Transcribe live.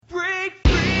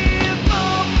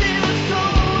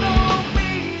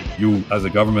You, as a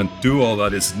government, do all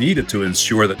that is needed to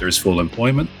ensure that there's full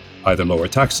employment, either lower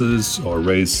taxes or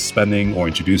raise spending or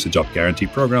introduce a job guarantee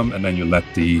program, and then you let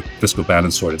the fiscal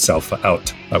balance sort itself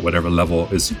out at whatever level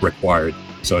is required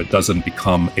so it doesn't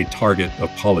become a target of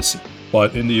policy.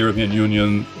 But in the European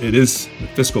Union, it is the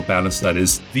fiscal balance that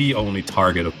is the only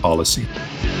target of policy.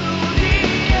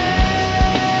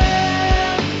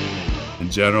 In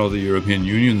general, the European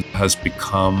Union has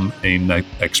become a net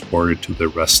exporter to the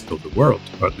rest of the world,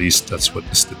 or at least that's what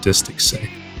the statistics say.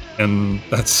 And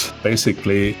that's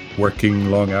basically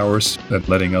working long hours and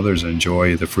letting others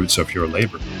enjoy the fruits of your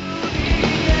labor.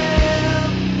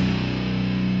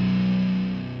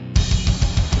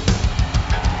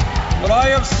 What I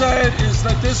have said is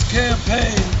that this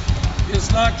campaign is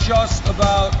not just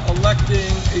about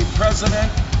electing a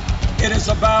president. It is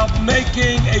about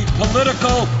making a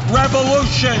political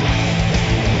revolution.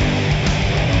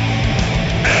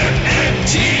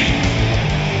 MMT.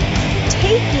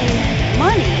 Taking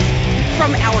money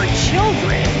from our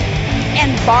children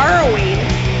and borrowing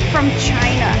from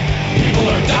China. People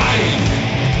are dying.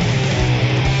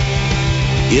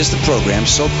 Is the program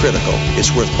so critical it's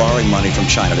worth borrowing money from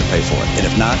China to pay for it? And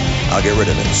if not, I'll get rid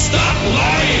of it. Stop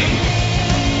lying!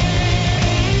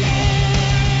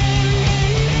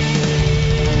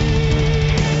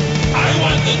 I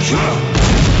want the truth!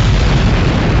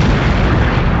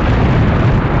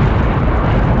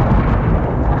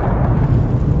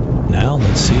 Now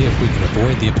let's see if we can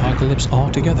avoid the apocalypse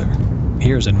altogether.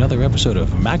 Here's another episode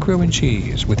of Macro and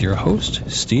Cheese with your host,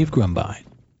 Steve Grumbine.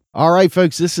 All right,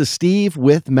 folks, this is Steve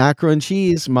with Macro and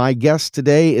Cheese. My guest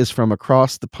today is from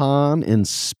across the pond in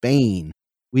Spain.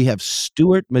 We have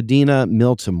Stuart Medina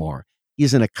Miltimor.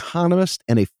 He's an economist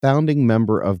and a founding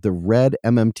member of the Red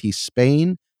MMT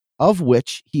Spain, of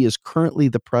which he is currently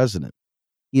the president.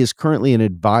 He is currently an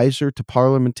advisor to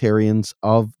parliamentarians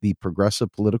of the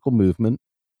Progressive Political Movement,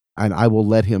 and I will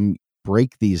let him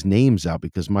break these names out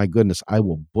because, my goodness, I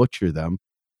will butcher them.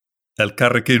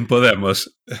 Elkarrekin Podemos.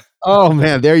 Oh,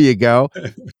 man, there you go.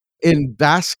 In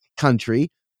Basque Country,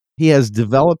 he has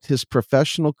developed his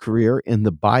professional career in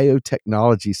the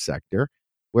biotechnology sector,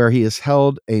 where he has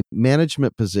held a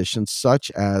management position such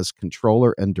as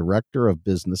controller and director of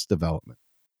business development.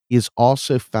 He has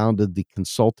also founded the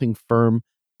consulting firm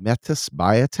Metis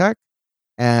Biotech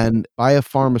and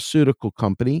biopharmaceutical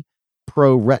company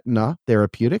ProRetina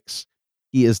Therapeutics.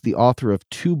 He is the author of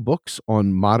 2 books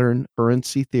on modern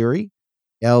currency theory,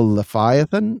 El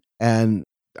Leviathan and,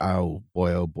 oh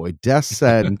boy,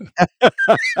 Descent.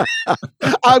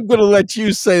 I'm going to let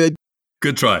you say that.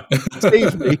 Good try.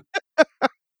 Save me.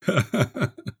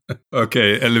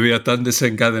 Okay, El Leviatán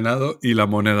desencadenado y la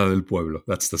moneda del pueblo.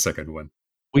 That's the second one.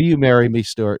 Will you marry me,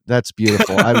 Stuart? That's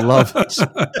beautiful. I love this.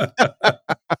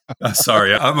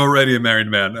 Sorry, I'm already a married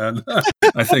man, and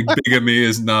I think bigamy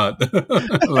is not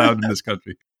allowed in this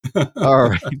country. All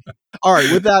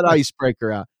right. With that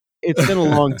icebreaker out, it's been a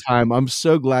long time. I'm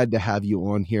so glad to have you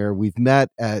on here. We've met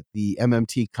at the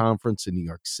MMT conference in New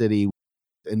York City,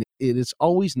 and it is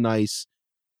always nice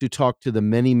to talk to the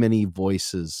many, many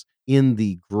voices in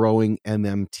the growing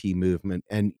MMT movement.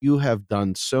 And you have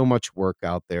done so much work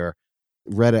out there.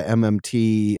 Reda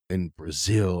MMT in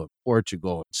Brazil, and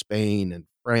Portugal, and Spain, and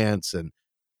France, and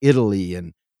Italy.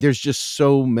 And there's just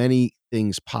so many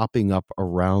things popping up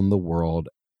around the world.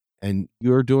 And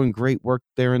you're doing great work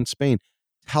there in Spain.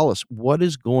 Tell us, what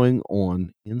is going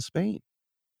on in Spain?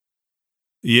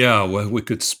 Yeah, well, we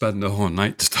could spend the whole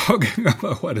night talking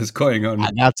about what is going on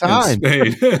in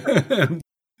Spain.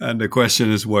 And the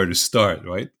question is where to start,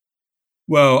 right?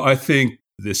 Well, I think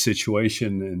the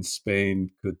situation in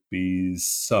Spain could be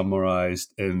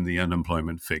summarized in the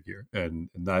unemployment figure, and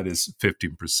that is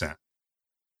 15%.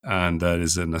 And that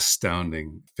is an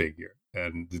astounding figure.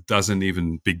 And it doesn't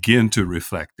even begin to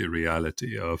reflect the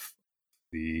reality of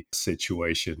the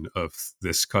situation of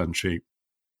this country.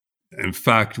 In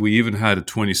fact, we even had a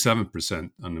 27%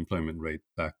 unemployment rate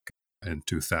back in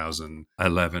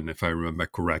 2011, if I remember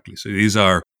correctly. So these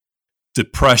are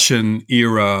Depression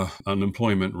era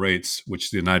unemployment rates,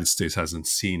 which the United States hasn't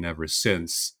seen ever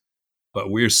since. But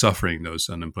we're suffering those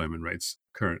unemployment rates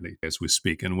currently as we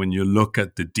speak. And when you look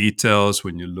at the details,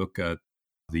 when you look at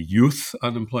the youth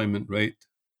unemployment rate,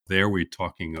 there we're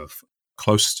talking of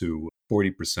close to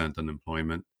 40%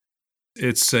 unemployment.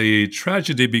 It's a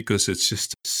tragedy because it's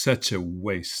just such a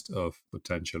waste of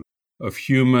potential, of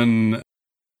human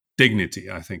dignity,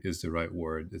 I think is the right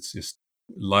word. It's just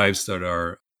lives that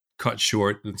are cut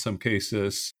short in some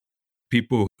cases,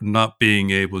 people not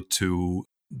being able to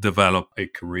develop a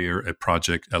career, a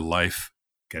project, a life,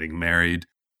 getting married,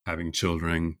 having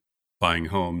children, buying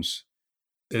homes.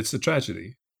 It's a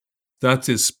tragedy. That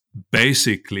is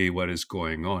basically what is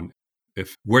going on.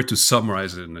 If we're to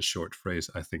summarize it in a short phrase,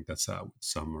 I think that's how I would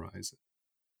summarize it.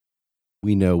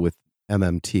 We know with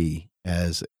MMT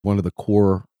as one of the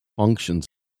core functions,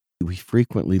 we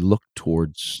frequently look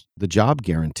towards the job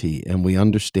guarantee, and we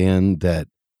understand that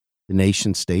the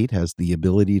nation state has the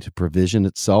ability to provision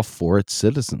itself for its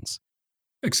citizens.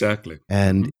 Exactly.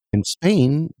 And in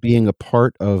Spain, being a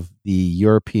part of the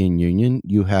European Union,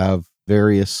 you have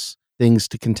various things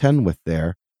to contend with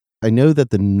there. I know that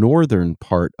the northern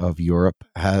part of Europe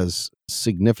has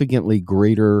significantly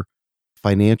greater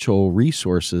financial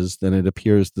resources than it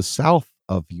appears the south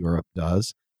of Europe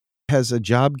does. Has a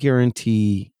job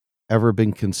guarantee ever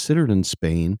been considered in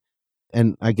Spain?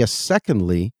 And I guess,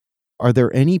 secondly, are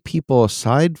there any people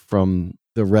aside from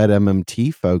the Red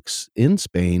MMT folks in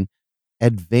Spain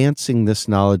advancing this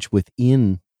knowledge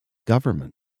within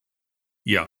government?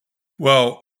 Yeah.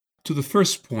 Well, to the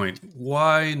first point,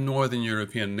 why Northern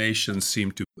European nations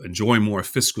seem to enjoy more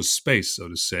fiscal space, so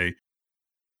to say,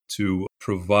 to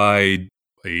provide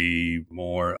a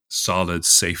more solid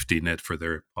safety net for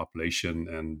their population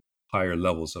and higher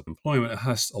levels of employment, it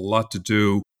has a lot to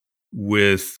do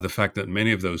with the fact that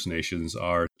many of those nations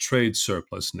are trade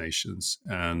surplus nations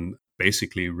and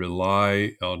basically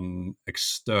rely on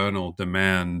external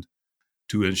demand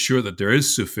to ensure that there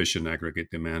is sufficient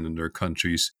aggregate demand in their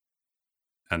countries,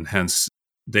 and hence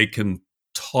they can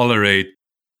tolerate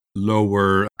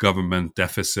lower government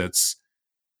deficits,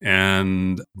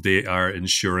 and they are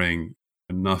ensuring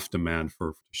enough demand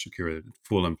for secure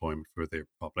full employment for their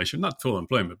population. Not full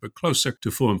employment, but closer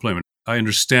to full employment. I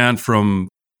understand from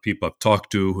people I've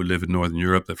talked to who live in Northern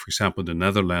Europe that, for example, in the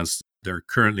Netherlands, there are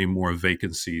currently more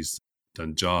vacancies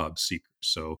than job seekers.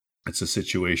 So it's a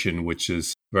situation which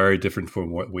is very different from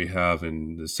what we have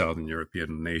in the Southern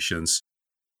European nations,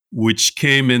 which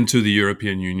came into the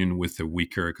European Union with the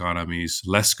weaker economies,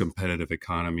 less competitive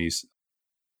economies.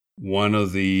 One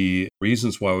of the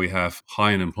reasons why we have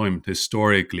high unemployment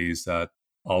historically is that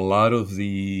a lot of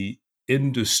the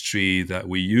industry that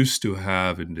we used to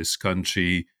have in this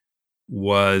country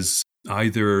was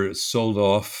either sold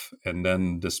off and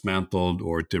then dismantled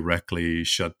or directly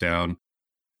shut down,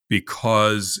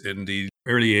 because in the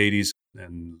early 80s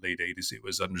and late 80s, it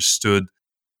was understood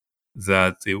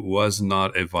that it was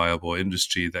not a viable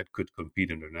industry that could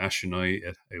compete internationally.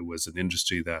 It was an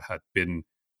industry that had been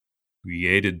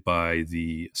created by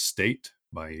the state,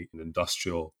 by an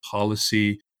industrial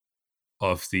policy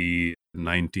of the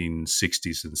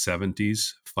 1960s and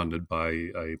 70s, funded by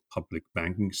a public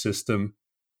banking system,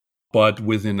 but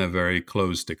within a very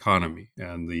closed economy.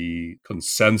 And the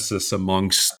consensus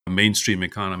amongst mainstream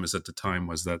economists at the time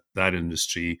was that that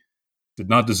industry did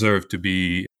not deserve to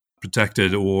be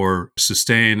protected or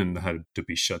sustained and had to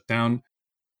be shut down.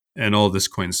 And all this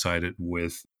coincided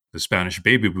with the Spanish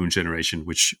baby boom generation,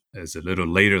 which is a little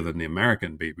later than the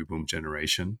American baby boom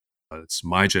generation. It's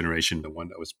my generation, the one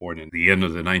that was born in the end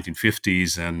of the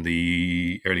 1950s and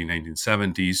the early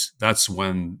 1970s. That's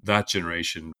when that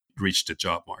generation reached the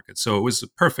job market. So it was a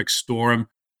perfect storm,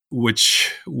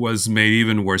 which was made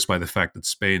even worse by the fact that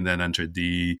Spain then entered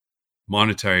the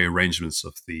monetary arrangements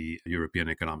of the European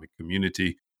Economic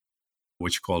Community,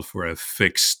 which called for a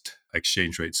fixed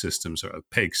exchange rate system, or a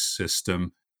PEG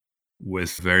system,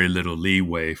 with very little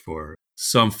leeway for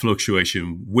some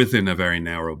fluctuation within a very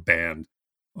narrow band.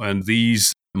 And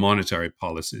these monetary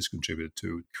policies contributed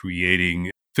to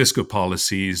creating fiscal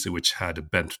policies which had a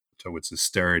bent towards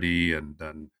austerity and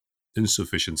then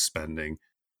insufficient spending.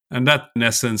 And that, in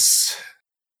essence,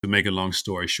 to make a long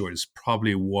story short, is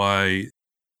probably why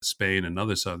Spain and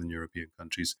other Southern European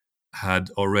countries had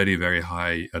already very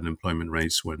high unemployment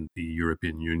rates when the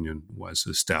European Union was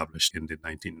established in the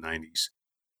 1990s.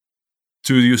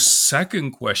 To your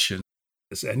second question,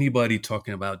 is anybody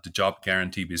talking about the job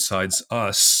guarantee besides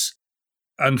us?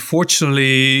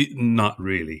 Unfortunately, not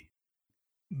really.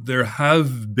 There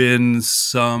have been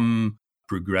some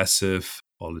progressive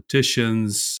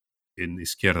politicians in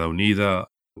Izquierda Unida,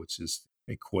 which is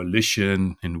a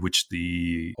coalition in which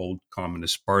the old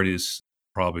Communist parties,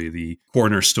 probably the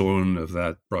cornerstone of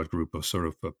that broad group of sort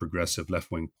of progressive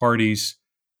left-wing parties.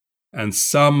 And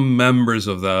some members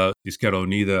of the Izquierda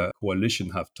Unida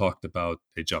coalition have talked about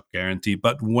a job guarantee.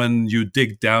 But when you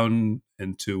dig down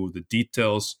into the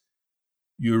details,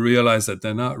 you realize that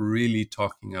they're not really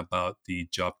talking about the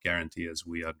job guarantee as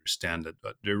we understand it.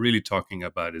 But they're really talking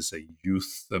about is a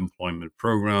youth employment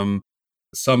program,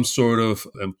 some sort of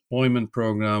employment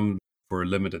program for a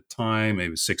limited time,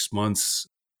 maybe 6 months,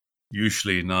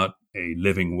 usually not a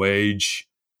living wage.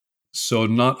 So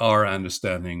not our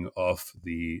understanding of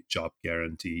the job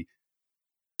guarantee.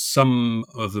 Some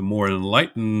of the more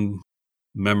enlightened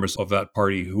members of that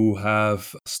party who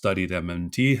have studied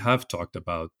MMT have talked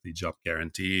about the job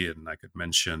guarantee. And I could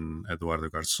mention Eduardo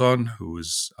Garzón, who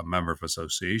is a member of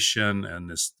association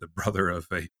and is the brother of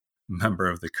a member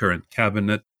of the current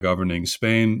cabinet governing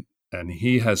Spain. And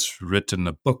he has written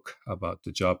a book about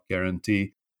the job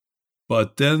guarantee.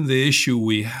 But then the issue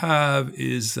we have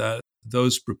is that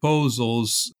those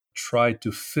proposals try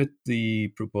to fit the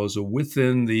proposal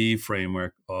within the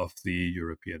framework of the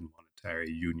European Monetary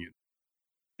Union.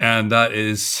 And that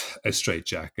is a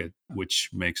straitjacket, which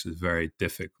makes it very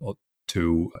difficult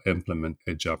to implement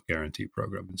a job guarantee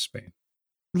program in Spain.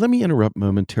 Let me interrupt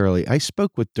momentarily. I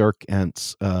spoke with Dirk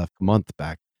Entz a month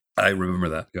back. I remember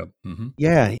that. Yep. Mm-hmm.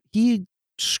 Yeah, he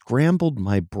scrambled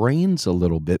my brains a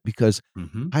little bit because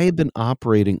I had been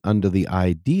operating under the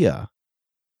idea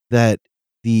that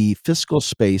the fiscal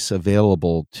space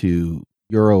available to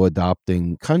euro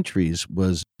adopting countries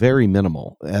was very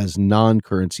minimal as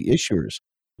non-currency issuers.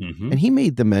 And he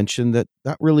made the mention that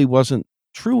that really wasn't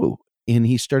true. And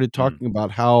he started talking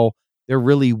about how there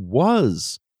really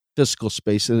was fiscal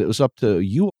space and it was up to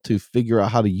you to figure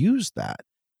out how to use that.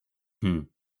 And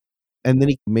then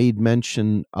he made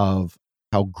mention of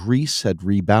how Greece had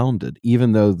rebounded,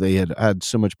 even though they had had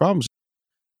so much problems.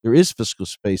 There is fiscal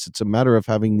space. It's a matter of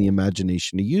having the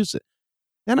imagination to use it.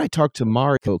 Then I talked to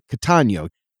Mario Catania,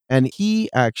 and he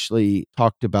actually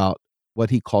talked about what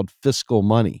he called fiscal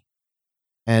money.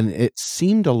 And it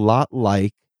seemed a lot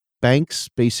like banks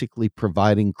basically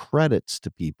providing credits to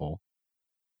people,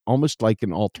 almost like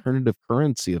an alternative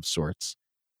currency of sorts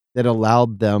that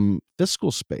allowed them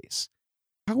fiscal space.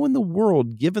 How in the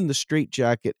world, given the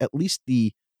straitjacket, at least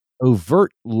the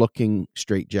overt looking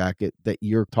straitjacket that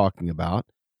you're talking about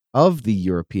of the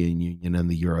European Union and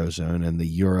the Eurozone and the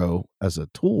Euro as a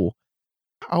tool,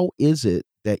 how is it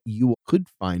that you could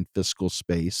find fiscal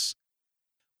space?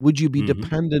 Would you be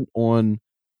dependent on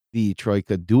the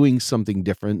Troika doing something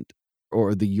different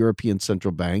or the European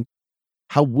Central Bank?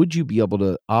 How would you be able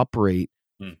to operate?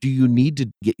 Do you need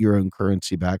to get your own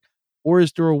currency back? Or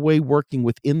is there a way working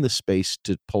within the space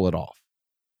to pull it off?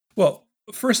 Well,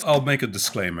 first, I'll make a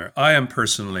disclaimer. I am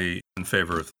personally in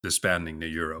favor of disbanding the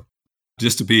euro,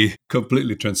 just to be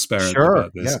completely transparent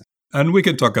about this. Yeah. And we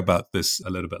can talk about this a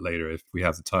little bit later if we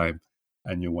have the time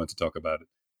and you want to talk about it.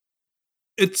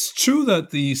 It's true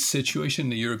that the situation in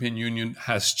the European Union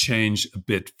has changed a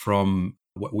bit from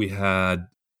what we had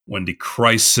when the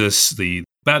crisis, the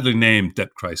badly named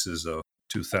debt crisis of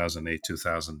 2008,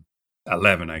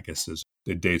 2011, I guess, is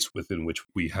the dates within which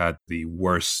we had the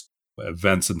worst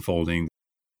events unfolding,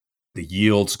 the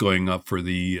yields going up for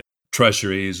the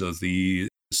treasuries of the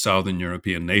Southern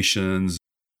European nations.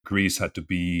 Greece had to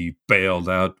be bailed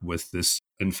out with this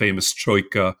infamous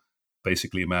troika,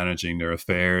 basically managing their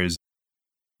affairs.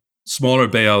 Smaller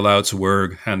bailouts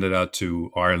were handed out to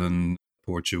Ireland,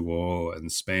 Portugal,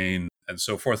 and Spain, and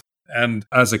so forth. And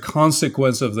as a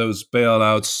consequence of those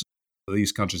bailouts,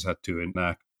 these countries had to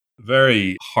enact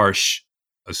very harsh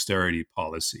austerity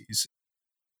policies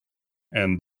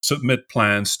and submit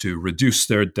plans to reduce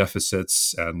their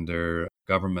deficits and their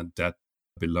government debt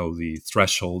below the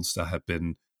thresholds that have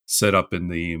been set up in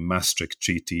the Maastricht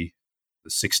Treaty,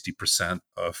 the 60%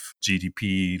 of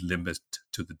GDP limit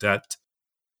to the debt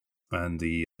and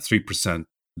the 3%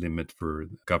 limit for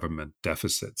government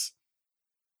deficits.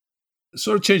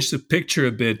 Sort of changed the picture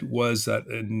a bit was that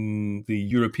in the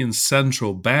European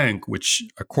Central Bank, which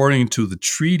according to the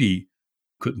treaty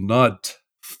could not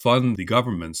fund the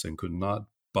governments and could not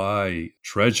buy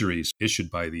treasuries issued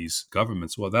by these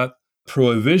governments, well, that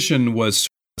prohibition was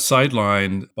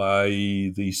sidelined by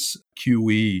these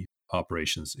QE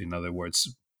operations. In other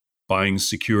words, buying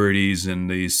securities in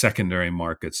the secondary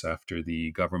markets after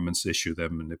the governments issue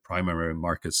them in the primary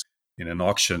markets in an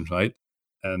auction, right?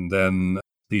 And then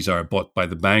these are bought by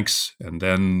the banks, and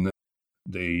then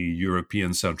the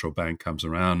European Central Bank comes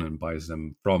around and buys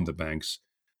them from the banks.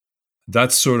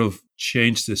 That sort of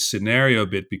changed the scenario a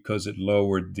bit because it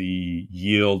lowered the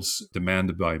yields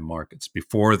demanded by markets.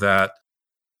 Before that,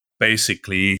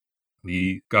 basically,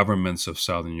 the governments of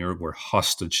Southern Europe were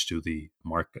hostage to the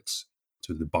markets,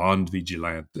 to the bond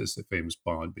vigilantes, the famous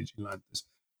bond vigilantes.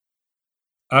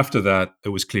 After that, it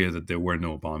was clear that there were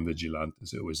no bond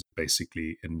vigilantes. It was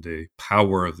basically in the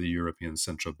power of the European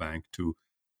Central Bank to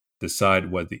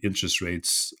decide what the interest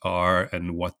rates are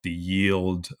and what the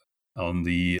yield on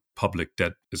the public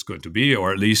debt is going to be,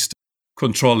 or at least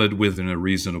control it within a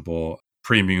reasonable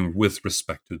premium with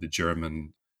respect to the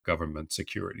German government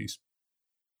securities.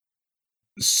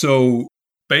 So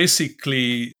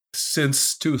basically,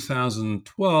 since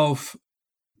 2012,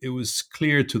 it was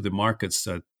clear to the markets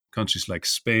that countries like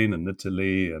Spain and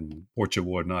Italy and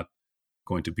Portugal were not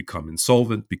going to become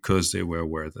insolvent because they were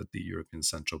aware that the European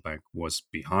Central Bank was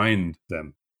behind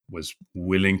them, was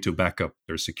willing to back up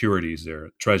their securities, their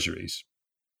treasuries.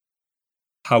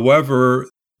 However,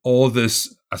 all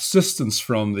this assistance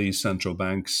from the central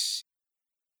banks,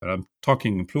 and I'm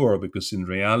talking in plural because in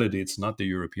reality, it's not the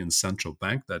European Central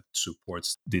Bank that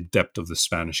supports the debt of the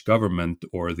Spanish government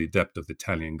or the debt of the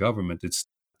Italian government. It's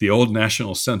the old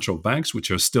national central banks,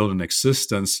 which are still in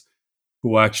existence,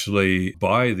 who actually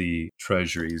buy the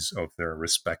treasuries of their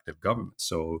respective governments.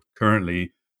 So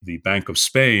currently, the Bank of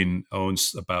Spain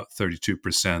owns about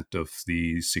 32% of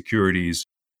the securities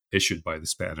issued by the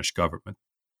Spanish government.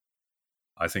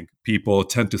 I think people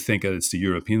tend to think that it's the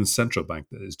European Central Bank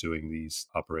that is doing these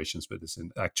operations with this,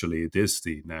 and actually it is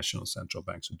the national central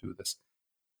banks who do this.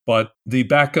 But the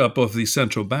backup of the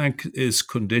central bank is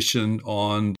conditioned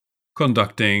on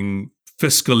conducting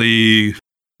fiscally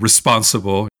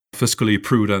responsible, fiscally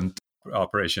prudent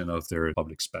operation of their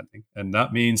public spending. And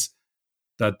that means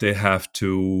that they have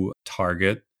to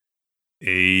target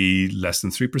a less than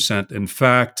 3%. In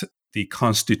fact, the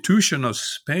Constitution of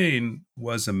Spain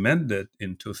was amended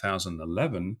in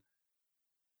 2011,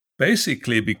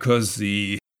 basically because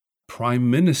the prime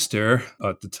minister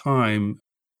at the time,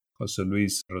 José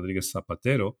Luis Rodríguez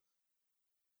Zapatero,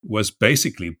 was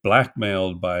basically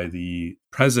blackmailed by the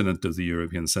president of the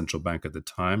European Central Bank at the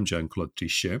time, Jean-Claude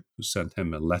Trichet, who sent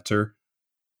him a letter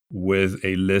with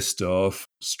a list of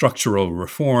structural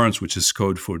reforms, which is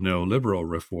code for neoliberal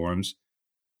reforms,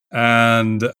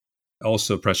 and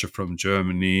also pressure from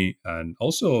Germany, and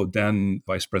also then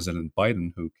Vice President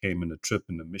Biden, who came in a trip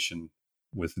in a mission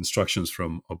with instructions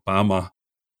from Obama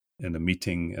in a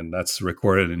meeting, and that's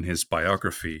recorded in his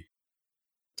biography,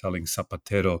 telling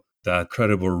Zapatero that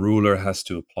credible ruler has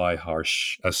to apply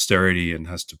harsh austerity and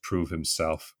has to prove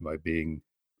himself by being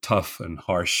tough and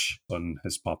harsh on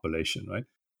his population, right?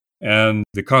 And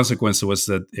the consequence was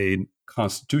that a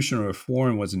constitutional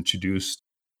reform was introduced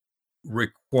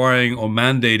requiring or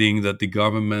mandating that the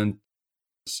government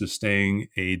sustain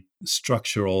a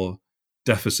structural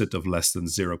deficit of less than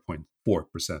 0.4%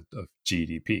 of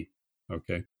GDP,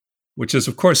 okay? Which is,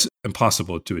 of course,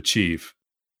 impossible to achieve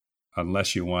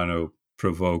unless you want to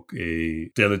provoke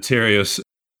a deleterious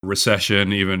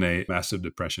recession, even a massive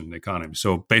depression in the economy.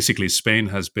 So basically, Spain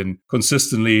has been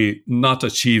consistently not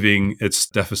achieving its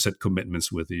deficit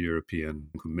commitments with the European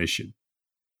Commission.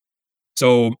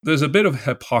 So there's a bit of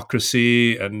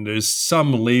hypocrisy and there's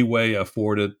some leeway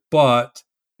afforded, but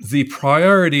the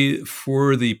priority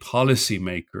for the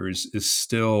policymakers is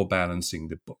still balancing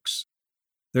the books.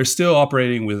 They're still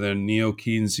operating with a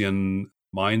neo-Keynesian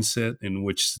mindset in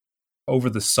which over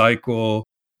the cycle,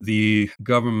 the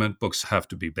government books have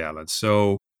to be balanced.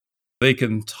 So they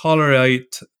can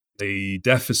tolerate a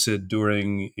deficit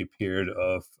during a period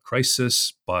of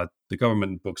crisis, but the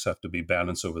government books have to be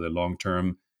balanced over the long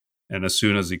term. And as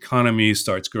soon as the economy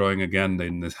starts growing again,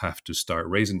 then they have to start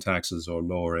raising taxes or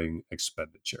lowering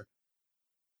expenditure.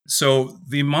 So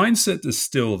the mindset is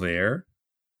still there.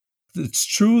 It's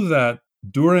true that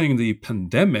during the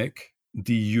pandemic,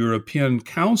 the European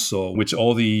Council, which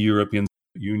all the European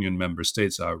Union member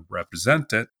states are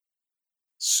represented,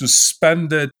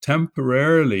 suspended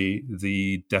temporarily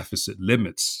the deficit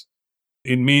limits.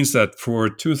 It means that for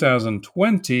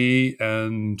 2020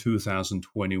 and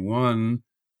 2021,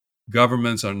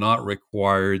 governments are not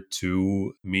required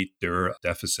to meet their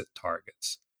deficit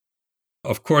targets.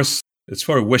 Of course, it's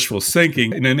sort of wishful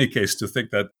thinking, in any case, to think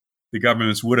that the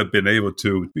governments would have been able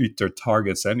to meet their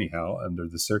targets anyhow under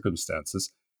the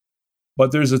circumstances.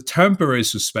 But there's a temporary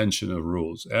suspension of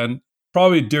rules. And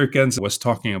probably Dirk Ens was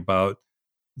talking about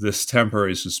this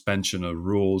temporary suspension of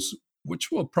rules,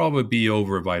 which will probably be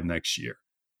over by next year.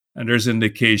 And there's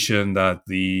indication that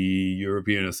the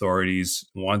European authorities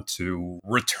want to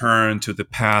return to the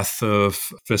path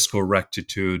of fiscal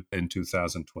rectitude in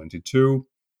 2022.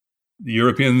 The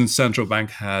European Central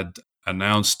Bank had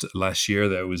announced last year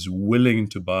that it was willing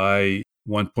to buy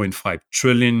 1.5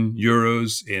 trillion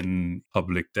euros in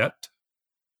public debt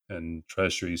and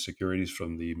treasury securities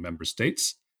from the member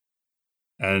states.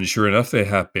 And sure enough, they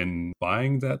have been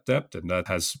buying that debt, and that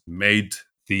has made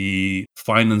the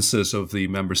finances of the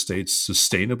member states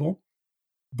sustainable.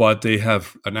 But they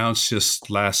have announced just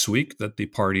last week that the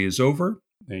party is over.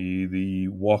 The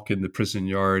walk in the prison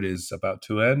yard is about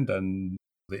to end, and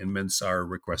the inmates are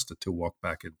requested to walk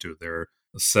back into their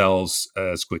cells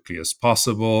as quickly as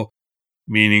possible,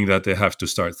 meaning that they have to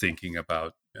start thinking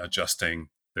about adjusting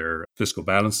their fiscal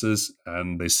balances.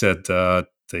 And they said that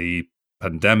the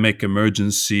pandemic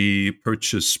emergency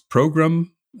purchase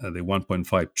program, the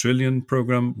 1.5 trillion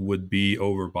program, would be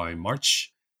over by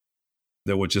March.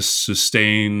 They will just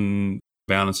sustain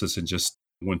balances and just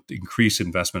won't increase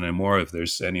investment anymore. If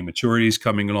there's any maturities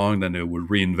coming along, then they will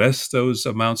reinvest those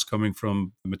amounts coming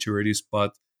from maturities,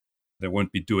 but they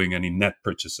won't be doing any net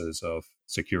purchases of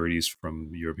securities from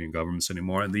European governments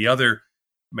anymore. And the other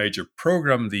major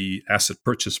program, the asset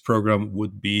purchase program,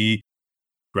 would be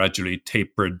gradually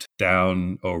tapered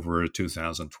down over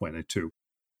 2022.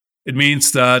 It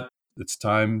means that it's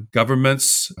time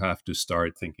governments have to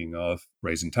start thinking of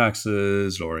raising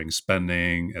taxes, lowering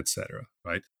spending, etc.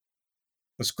 Right?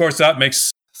 Of course, that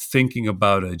makes thinking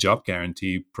about a job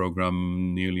guarantee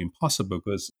program nearly impossible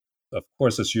because, of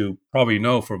course, as you probably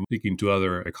know from speaking to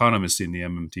other economists in the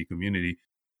MMT community,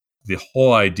 the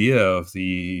whole idea of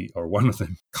one of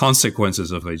the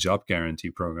consequences of a job guarantee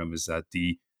program is that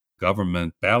the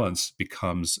government balance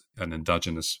becomes an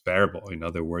endogenous variable. In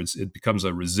other words, it becomes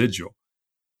a residual.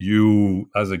 You,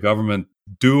 as a government,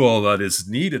 do all that is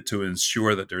needed to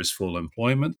ensure that there is full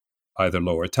employment, either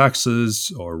lower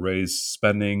taxes or raise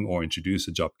spending or introduce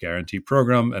a job guarantee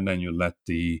program, and then you let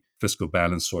the fiscal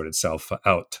balance sort itself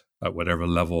out at whatever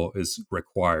level is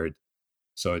required.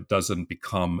 So it doesn't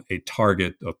become a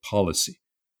target of policy.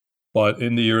 But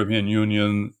in the European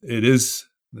Union, it is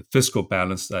the fiscal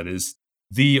balance that is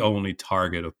the only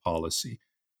target of policy.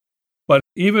 But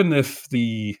even if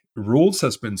the rules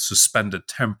has been suspended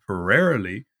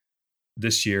temporarily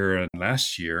this year and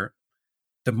last year,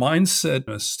 the mindset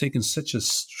has taken such a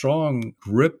strong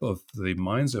grip of the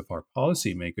minds of our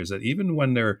policymakers that even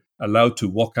when they're allowed to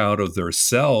walk out of their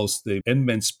cells, the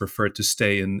inmates prefer to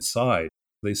stay inside.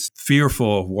 They're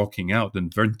fearful of walking out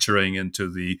and venturing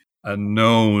into the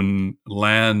unknown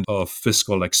land of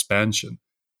fiscal expansion.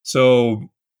 So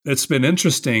it's been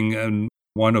interesting. And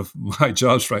one of my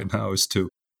jobs right now is to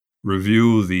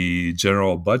review the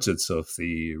general budgets of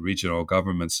the regional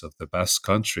governments of the Basque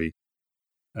Country.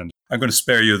 And I'm going to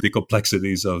spare you the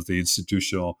complexities of the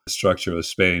institutional structure of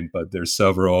Spain, but there's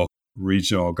several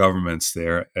regional governments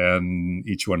there, and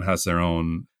each one has their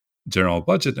own general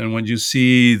budget. And when you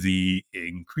see the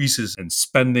increases in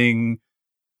spending,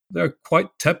 they're quite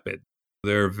tepid.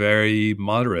 They're very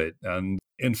moderate. And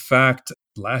in fact,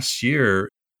 last year,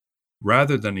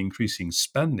 rather than increasing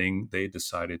spending, they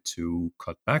decided to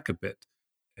cut back a bit.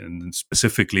 And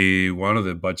specifically, one of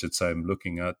the budgets I'm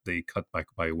looking at, they cut back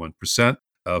by 1%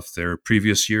 of their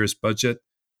previous year's budget.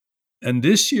 And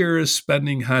this year's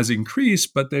spending has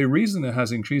increased, but the reason it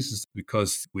has increased is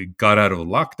because we got out of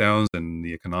lockdowns and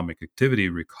the economic activity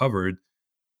recovered,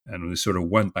 and we sort of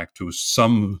went back to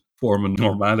some form of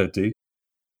normality.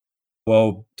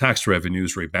 Well, tax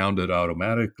revenues rebounded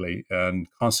automatically, and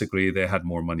consequently, they had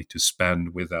more money to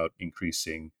spend without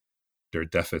increasing their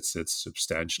deficits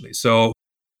substantially. So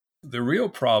the real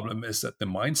problem is that the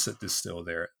mindset is still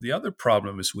there. The other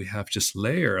problem is we have just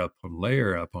layer upon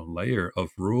layer upon layer of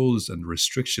rules and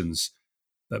restrictions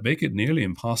that make it nearly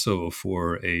impossible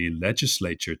for a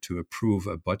legislature to approve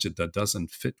a budget that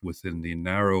doesn't fit within the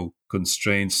narrow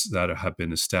constraints that have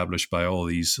been established by all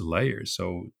these layers.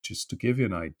 So just to give you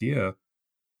an idea,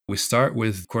 we start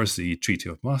with, of course, the Treaty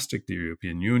of Maastricht, the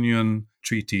European Union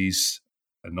treaties,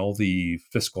 and all the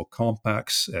fiscal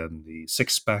compacts and the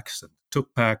six-packs and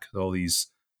two-pack, all these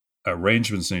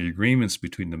arrangements and agreements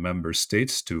between the member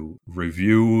states to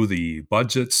review the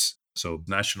budgets. So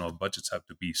national budgets have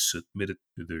to be submitted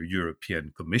to the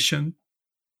European Commission.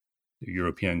 The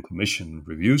European Commission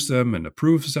reviews them and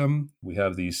approves them. We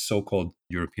have these so-called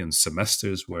European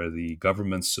semesters where the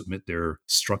governments submit their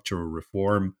structural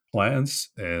reform plans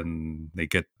and they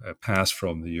get a pass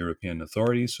from the European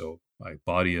authorities, so a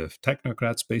body of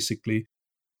technocrats basically.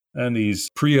 And these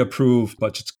pre-approved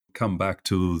budgets come back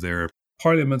to their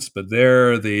parliaments, but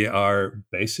there they are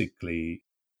basically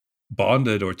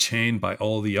bonded or chained by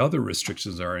all the other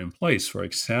restrictions that are in place. For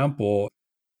example,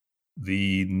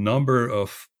 the number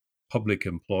of public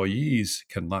employees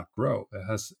cannot grow. It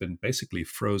has been basically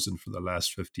frozen for the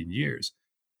last 15 years.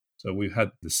 So we've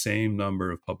had the same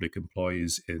number of public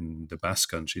employees in the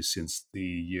Basque Country since the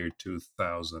year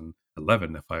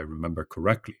 2011, if I remember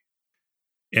correctly.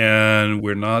 And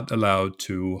we're not allowed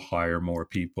to hire more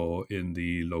people in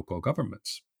the local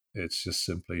governments. It's just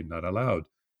simply not allowed.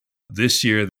 This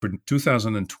year, for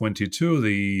 2022,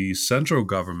 the central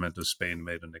government of Spain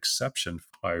made an exception for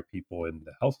hire people in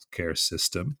the healthcare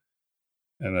system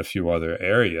and a few other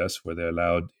areas where they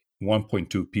allowed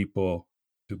 1.2 people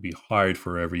to be hired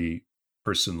for every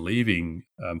person leaving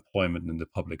employment in the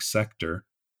public sector.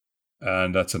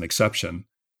 And that's an exception.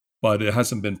 But it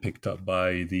hasn't been picked up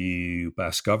by the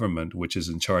Basque government, which is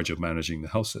in charge of managing the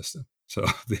health system. So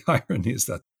the irony is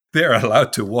that they're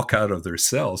allowed to walk out of their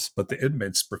cells, but the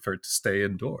inmates prefer to stay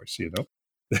indoors,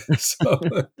 So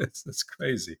it's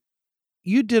crazy.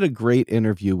 You did a great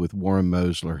interview with Warren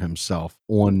Mosler himself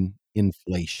on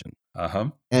inflation,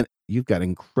 Uh-huh. and you've got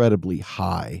incredibly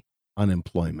high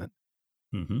unemployment,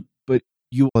 hmm but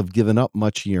you have given up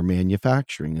much of your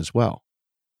manufacturing as well.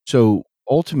 So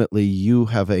ultimately, you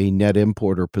have a net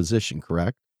importer position,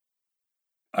 correct?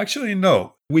 Actually,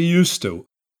 no. We used to.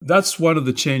 That's one of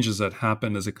the changes that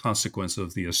happened as a consequence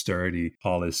of the austerity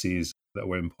policies that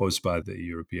were imposed by the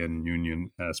European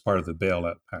Union as part of the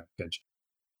bailout package.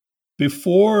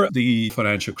 Before the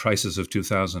financial crisis of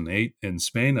 2008 in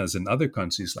Spain, as in other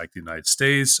countries like the United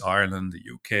States, Ireland, the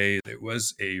UK, there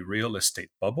was a real estate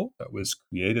bubble that was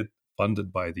created,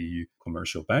 funded by the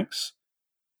commercial banks.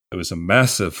 It was a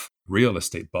massive real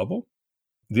estate bubble.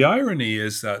 The irony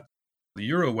is that the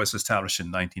euro was established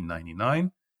in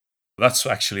 1999. That's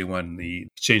actually when the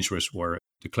exchange rates were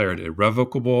declared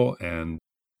irrevocable, and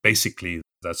basically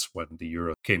that's when the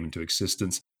euro came into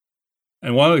existence.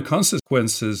 And one of the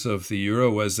consequences of the euro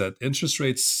was that interest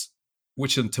rates,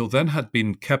 which until then had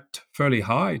been kept fairly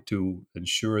high to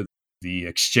ensure the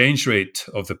exchange rate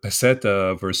of the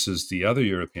peseta versus the other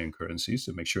European currencies,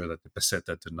 to make sure that the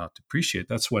peseta did not depreciate,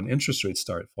 that's when interest rates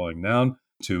started falling down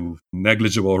to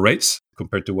negligible rates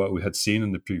compared to what we had seen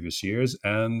in the previous years.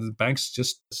 And the banks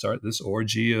just start this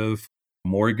orgy of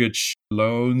mortgage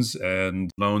loans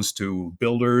and loans to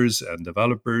builders and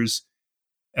developers.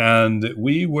 And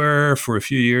we were, for a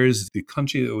few years, the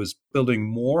country that was building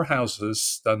more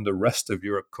houses than the rest of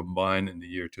Europe combined in the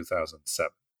year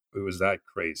 2007. It was that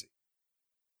crazy.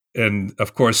 And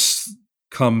of course,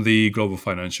 come the global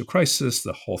financial crisis,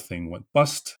 the whole thing went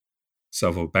bust.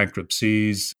 Several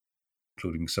bankruptcies,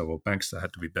 including several banks that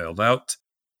had to be bailed out.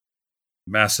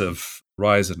 Massive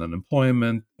rise in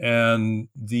unemployment. And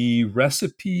the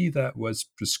recipe that was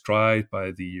prescribed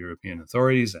by the European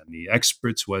authorities and the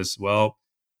experts was, well,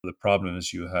 the problem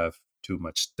is you have too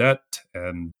much debt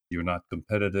and you're not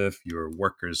competitive. Your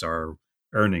workers are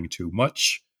earning too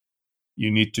much. You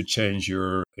need to change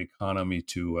your economy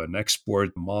to an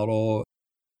export model.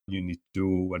 You need to do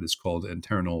what is called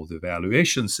internal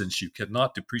devaluation, since you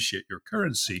cannot depreciate your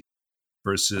currency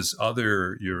versus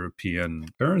other European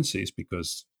currencies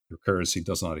because your currency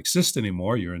does not exist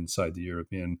anymore. You're inside the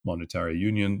European Monetary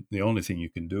Union. The only thing you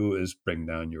can do is bring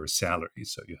down your salary.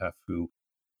 So you have to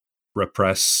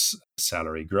repress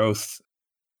salary growth,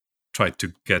 try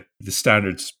to get the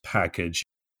standards package,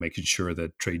 making sure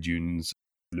that trade unions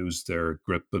lose their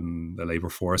grip on the labor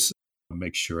force,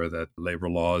 make sure that labor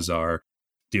laws are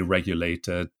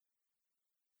deregulated.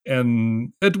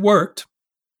 And it worked.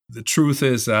 The truth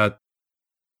is that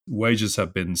wages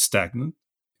have been stagnant,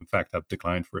 in fact, have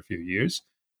declined for a few years.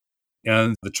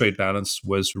 And the trade balance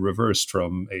was reversed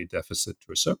from a deficit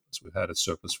to a surplus. We've had a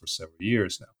surplus for several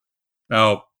years now.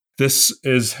 Now, this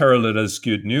is heralded as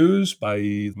good news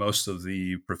by most of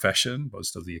the profession,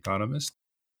 most of the economists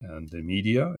and the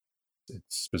media.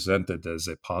 It's presented as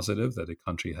a positive that a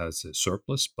country has a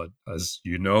surplus. But as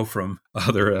you know from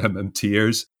other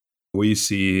MMTers, we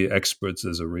see exports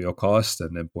as a real cost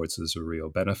and imports as a real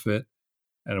benefit.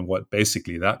 And what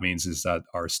basically that means is that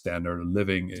our standard of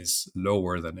living is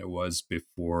lower than it was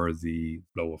before the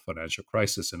global financial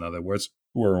crisis. In other words,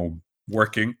 we're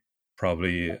working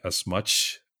probably as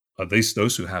much, at least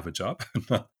those who have a job,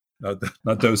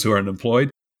 not those who are unemployed,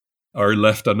 are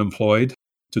left unemployed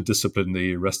to discipline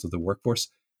the rest of the workforce.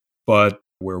 But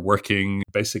we're working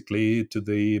basically to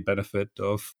the benefit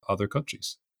of other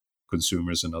countries,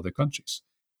 consumers in other countries.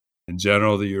 In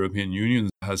general, the European Union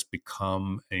has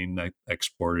become a net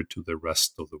exporter to the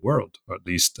rest of the world, or at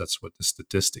least that's what the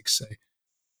statistics say.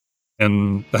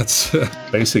 And that's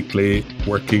basically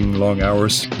working long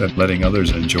hours and letting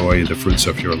others enjoy the fruits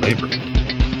of your labor.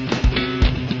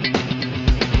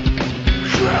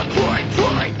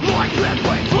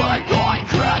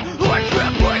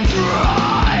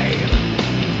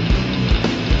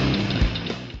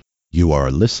 You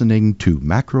are listening to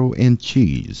Macro and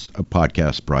Cheese, a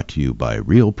podcast brought to you by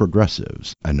Real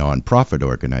Progressives, a nonprofit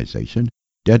organization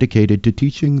dedicated to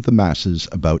teaching the masses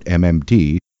about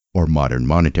MMT, or modern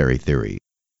monetary theory.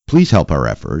 Please help our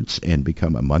efforts and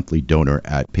become a monthly donor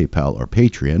at PayPal or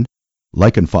Patreon.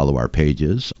 Like and follow our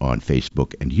pages on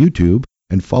Facebook and YouTube,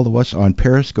 and follow us on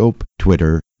Periscope,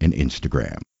 Twitter, and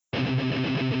Instagram.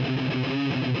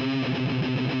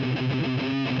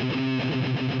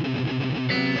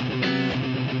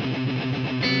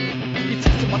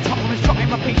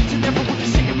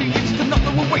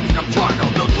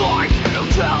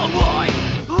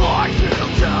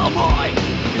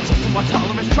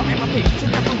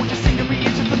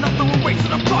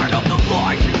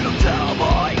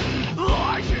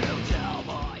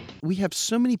 We have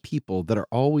so many people that are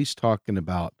always talking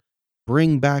about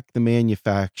bring back the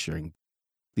manufacturing,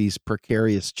 these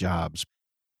precarious jobs.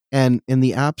 And in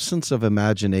the absence of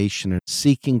imagination and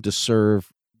seeking to serve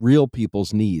real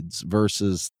people's needs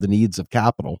versus the needs of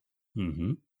capital,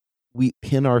 Hmm. we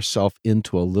pin ourselves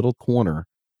into a little corner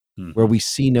where Hmm. we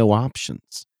see no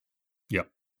options. Yep.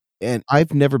 And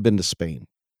I've never been to Spain.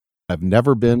 I've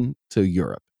never been to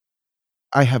Europe.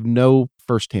 I have no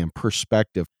firsthand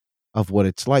perspective of what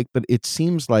it's like, but it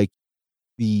seems like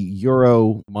the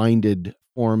Euro-minded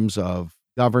forms of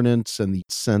governance and the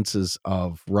senses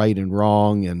of right and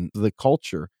wrong and the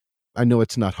culture. I know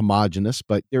it's not homogenous,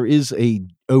 but there is a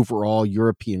overall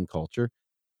European culture.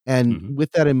 And Hmm.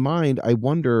 with that in mind, I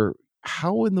wonder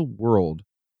how in the world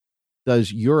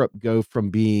does Europe go from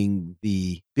being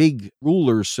the big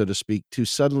rulers, so to speak, to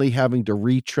suddenly having to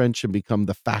retrench and become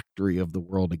the factory of the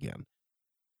world again?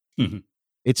 Hmm.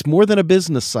 It's more than a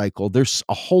business cycle. There's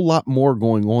a whole lot more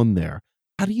going on there.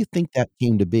 How do you think that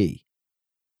came to be?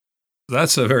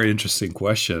 That's a very interesting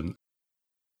question.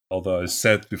 Although I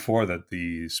said before that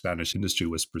the Spanish industry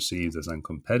was perceived as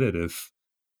uncompetitive,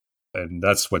 and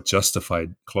that's what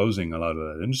justified closing a lot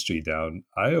of that industry down.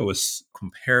 I always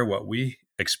compare what we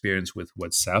experienced with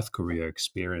what South Korea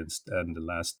experienced in the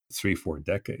last 3, 4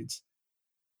 decades.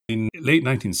 In late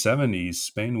 1970s,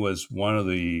 Spain was one of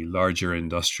the larger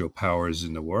industrial powers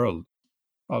in the world,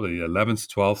 probably 11th,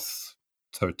 12th,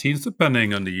 13th,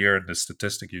 depending on the year and the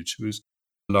statistic you choose.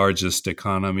 Largest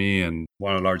economy and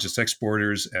one of the largest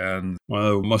exporters and one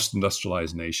of the most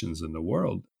industrialized nations in the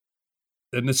world.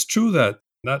 And it's true that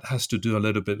that has to do a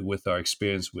little bit with our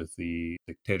experience with the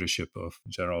dictatorship of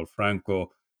General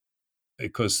Franco,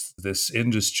 because this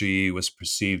industry was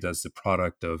perceived as the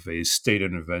product of a state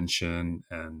intervention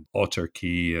and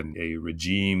autarky and a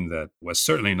regime that was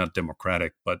certainly not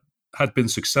democratic, but had been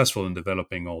successful in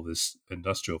developing all this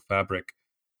industrial fabric,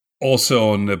 also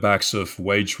on the backs of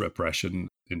wage repression,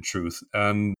 in truth.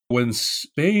 And when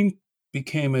Spain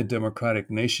became a democratic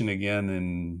nation again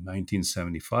in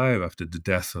 1975 after the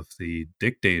death of the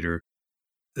dictator,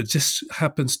 it just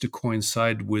happens to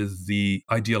coincide with the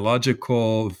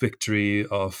ideological victory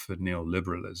of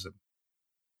neoliberalism.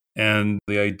 And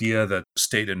the idea that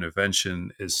state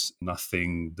intervention is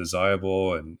nothing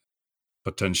desirable and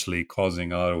potentially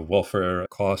causing a lot of welfare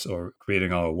costs or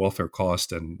creating a lot of welfare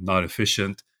cost and not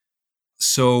efficient.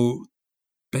 So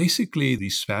basically, the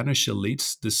Spanish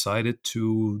elites decided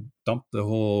to dump the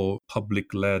whole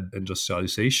public led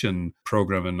industrialization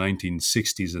program in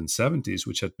 1960s and 70s,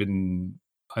 which had been,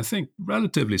 I think,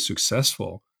 relatively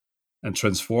successful, and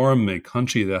transform a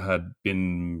country that had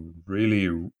been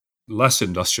really less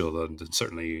industrial than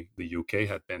certainly the UK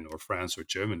had been, or France or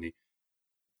Germany,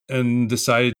 and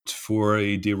decided for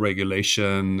a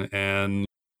deregulation and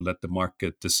let the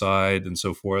market decide and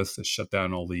so forth, shut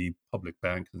down all the public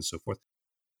banks and so forth.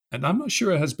 And I'm not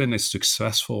sure it has been a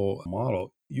successful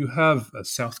model. You have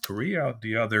South Korea at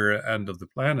the other end of the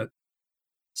planet.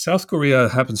 South Korea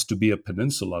happens to be a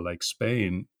peninsula like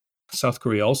Spain. South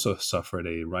Korea also suffered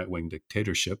a right wing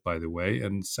dictatorship, by the way.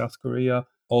 And South Korea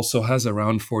also has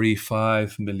around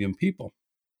 45 million people.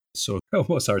 So it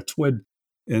was our twin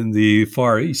in the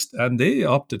Far East. And they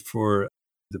opted for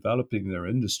developing their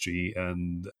industry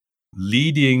and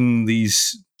leading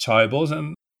these chaebols.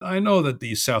 And I know that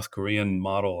the South Korean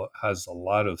model has a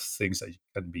lot of things that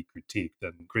can be critiqued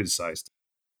and criticized.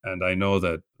 And I know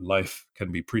that life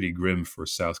can be pretty grim for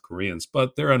South Koreans,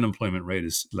 but their unemployment rate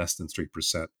is less than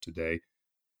 3% today.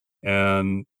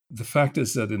 And the fact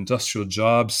is that industrial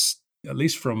jobs, at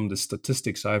least from the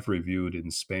statistics I've reviewed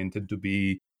in Spain, tend to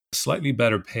be slightly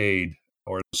better paid,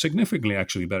 or significantly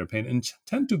actually better paid, and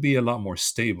tend to be a lot more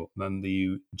stable than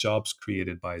the jobs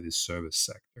created by the service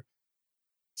sector.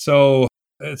 So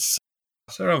it's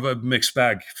sort of a mixed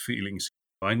bag feelings.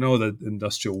 I know that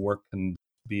industrial work can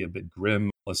be a bit grim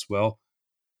as well,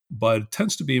 but it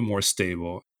tends to be more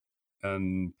stable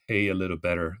and pay a little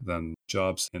better than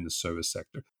jobs in the service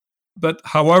sector. But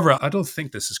however, I don't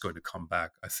think this is going to come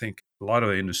back. I think a lot of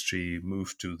the industry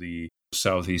moved to the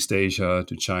Southeast Asia,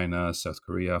 to China, South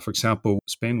Korea. For example,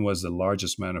 Spain was the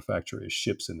largest manufacturer of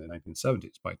ships in the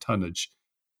 1970s by tonnage.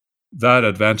 That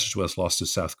advantage was lost to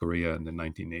South Korea in the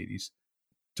 1980s.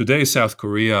 Today, South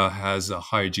Korea has a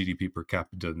higher GDP per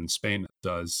capita than Spain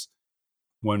does,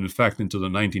 when in fact, into the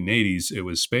 1980s, it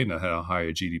was Spain that had a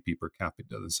higher GDP per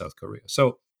capita than South Korea.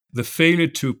 So the failure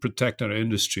to protect our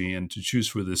industry and to choose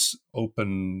for this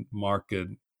open market,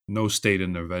 no state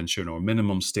intervention or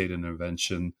minimum state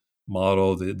intervention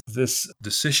model, this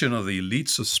decision of the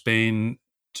elites of Spain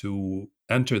to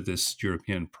enter this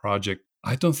European project,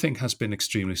 I don't think has been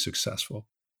extremely successful.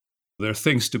 There are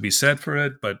things to be said for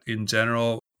it, but in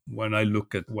general, when I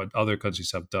look at what other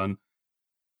countries have done,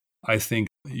 I think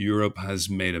Europe has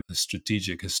made a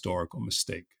strategic historical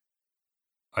mistake.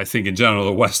 I think in general,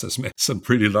 the West has made some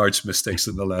pretty large mistakes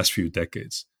in the last few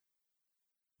decades.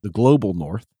 The global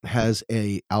north has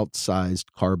a outsized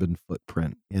carbon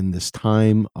footprint in this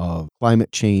time of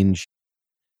climate change.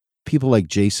 People like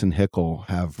Jason Hickel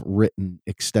have written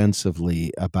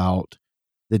extensively about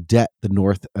the debt the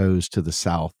north owes to the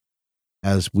south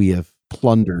as we have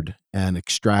plundered and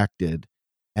extracted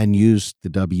and used the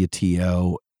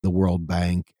WTO, the World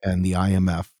Bank, and the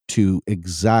IMF to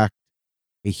exact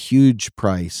a huge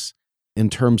price in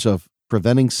terms of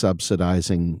preventing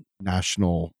subsidizing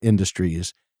national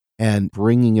industries and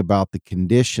bringing about the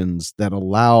conditions that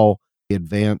allow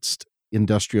advanced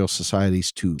industrial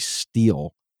societies to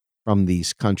steal from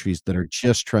these countries that are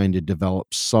just trying to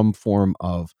develop some form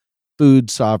of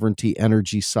food sovereignty,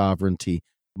 energy sovereignty,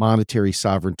 monetary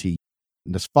sovereignty.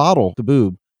 And as Fadl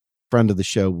Kaboub, friend of the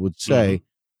show, would say,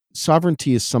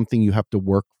 sovereignty is something you have to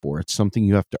work for. It's something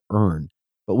you have to earn.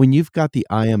 But when you've got the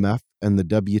IMF and the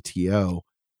WTO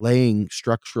laying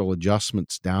structural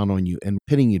adjustments down on you and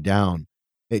pinning you down,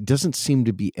 it doesn't seem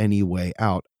to be any way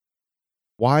out.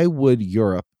 Why would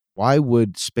Europe, why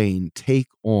would Spain take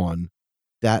on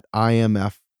that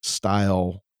IMF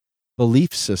style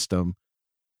belief system?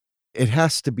 It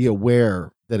has to be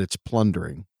aware that it's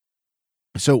plundering.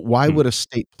 So why would a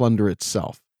state plunder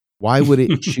itself? Why would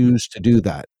it choose to do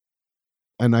that?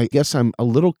 And I guess I'm a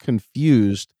little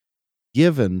confused,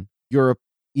 given Europe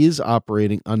is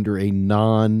operating under a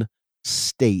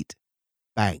non-state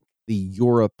bank, the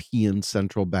European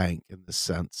Central Bank in this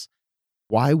sense.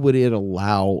 Why would it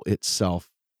allow itself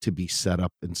to be set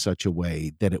up in such a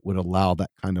way that it would allow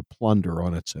that kind of plunder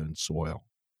on its own soil?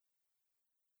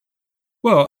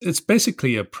 Well, it's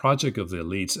basically a project of the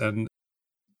elites. And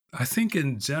I think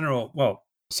in general, well,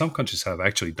 some countries have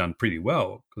actually done pretty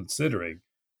well, considering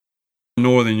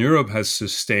Northern Europe has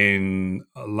sustained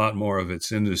a lot more of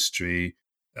its industry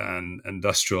and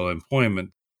industrial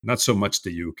employment, not so much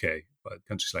the UK, but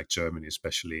countries like Germany,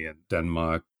 especially, and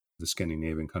Denmark, the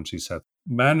Scandinavian countries have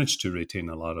managed to retain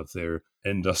a lot of their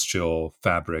industrial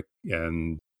fabric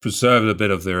and preserve a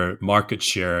bit of their market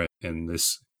share in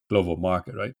this global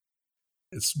market, right?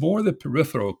 It's more the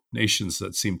peripheral nations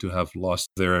that seem to have lost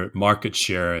their market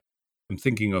share. I'm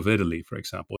thinking of Italy, for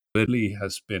example. Italy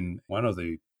has been one of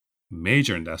the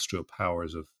major industrial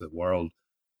powers of the world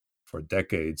for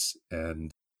decades,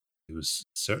 and it was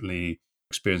certainly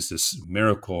experienced this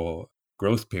miracle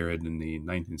growth period in the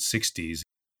 1960s.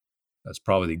 That's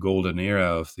probably the golden era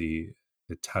of the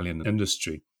Italian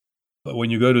industry. But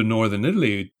when you go to northern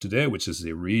Italy today, which is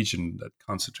the region that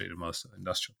concentrated most of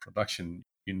industrial production,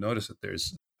 you notice that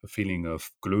there's a feeling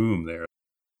of gloom there.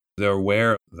 They're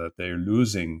aware that they're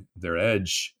losing their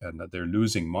edge and that they're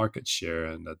losing market share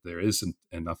and that there isn't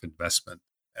enough investment.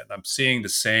 And I'm seeing the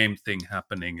same thing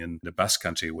happening in the Basque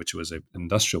Country, which was an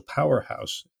industrial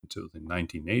powerhouse until the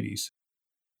 1980s,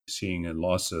 seeing a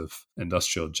loss of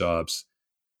industrial jobs.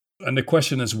 And the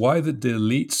question is, why did the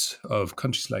elites of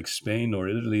countries like Spain or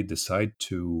Italy decide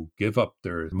to give up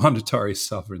their monetary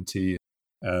sovereignty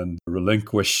and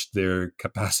relinquish their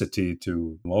capacity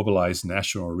to mobilize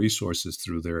national resources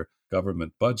through their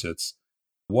government budgets?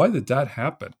 Why did that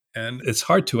happen? And it's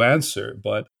hard to answer,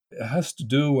 but it has to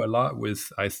do a lot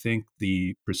with, I think,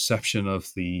 the perception of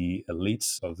the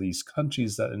elites of these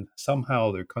countries that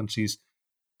somehow their countries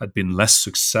had been less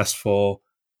successful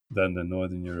than the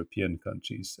Northern European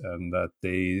countries, and that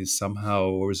they somehow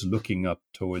was looking up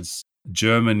towards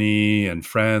Germany and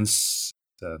France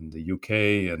and the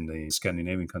UK and the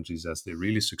Scandinavian countries as the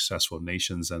really successful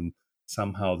nations, and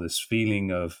somehow this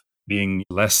feeling of being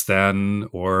less than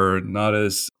or not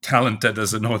as talented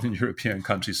as the Northern European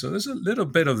countries. So there's a little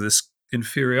bit of this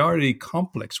inferiority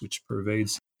complex which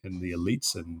pervades in the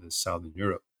elites in the Southern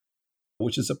Europe,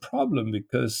 which is a problem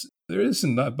because there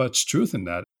isn't that much truth in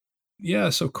that.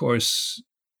 Yes, of course,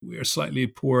 we are slightly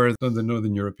poorer than the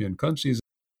Northern European countries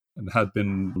and had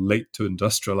been late to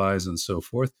industrialize and so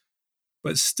forth.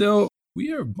 But still,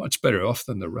 we are much better off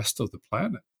than the rest of the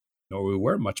planet. Or we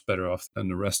were much better off than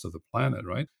the rest of the planet,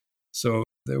 right? So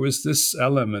there was this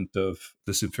element of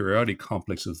this inferiority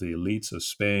complex of the elites of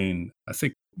Spain. I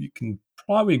think you can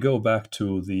probably go back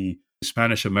to the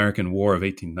Spanish-American War of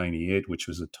 1898, which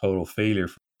was a total failure,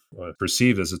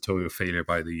 perceived as a total failure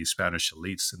by the Spanish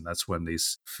elites. And that's when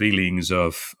these feelings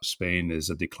of Spain as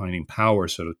a declining power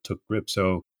sort of took grip.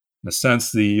 So in a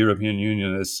sense, the European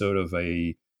Union is sort of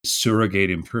a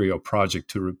surrogate imperial project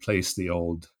to replace the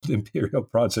old imperial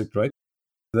project, right?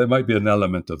 There might be an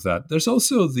element of that. There's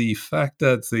also the fact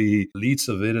that the elites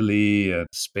of Italy and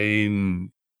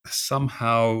Spain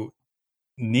somehow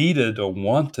needed or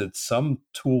wanted some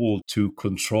tool to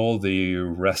control the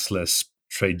restless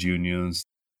trade unions,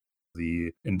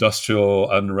 the industrial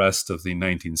unrest of the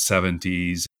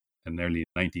 1970s and early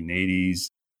 1980s.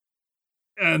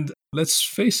 And let's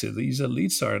face it, these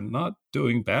elites are not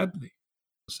doing badly.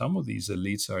 Some of these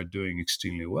elites are doing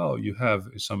extremely well. You have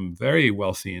some very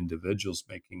wealthy individuals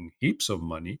making heaps of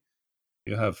money.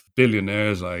 You have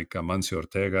billionaires like Amancio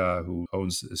Ortega, who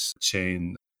owns this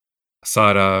chain,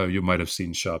 Zara. You might have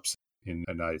seen shops in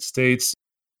the United States.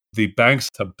 The banks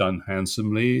have done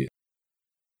handsomely.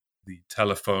 The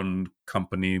telephone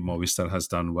company, Movistar, has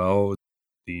done well.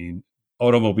 The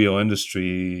automobile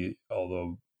industry,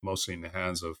 although mostly in the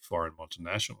hands of foreign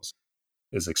multinationals,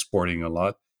 is exporting a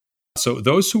lot. So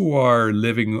those who are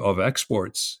living of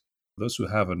exports, those who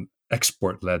have an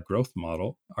export-led growth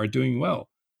model, are doing well.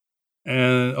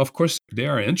 And of course, they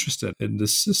are interested in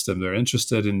this system. They're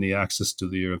interested in the access to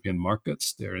the European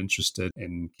markets. They're interested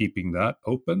in keeping that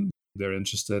open. They're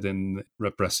interested in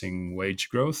repressing wage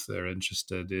growth. They're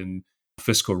interested in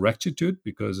fiscal rectitude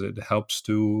because it helps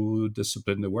to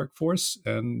discipline the workforce.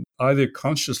 And either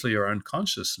consciously or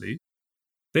unconsciously,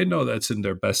 they know that's in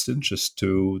their best interest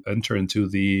to enter into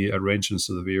the arrangements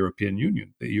of the European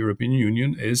Union. The European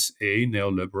Union is a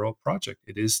neoliberal project.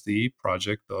 It is the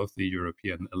project of the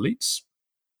European elites.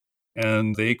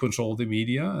 And they control the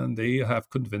media, and they have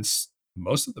convinced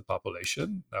most of the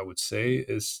population, I would say,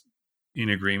 is in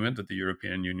agreement that the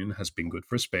European Union has been good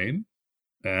for Spain.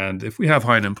 And if we have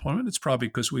high unemployment, it's probably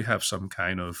because we have some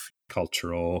kind of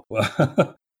cultural,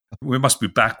 we must be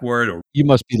backward, or You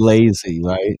must be lazy,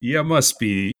 right? yeah, must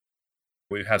be,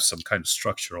 we have some kind of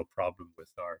structural problem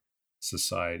with our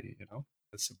society,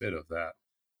 It's a bit of that.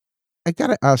 I got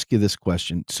to ask you this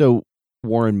question. So,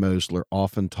 Warren Mosler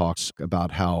often talks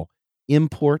about how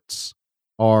imports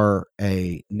are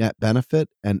a net benefit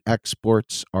and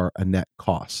exports are a net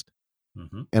cost.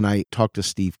 Mm-hmm. And I talked to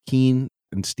Steve Keen,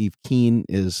 and Steve Keen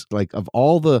is like, of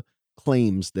all the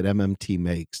claims that MMT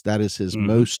makes, that is his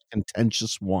most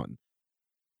contentious one.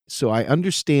 So I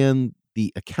understand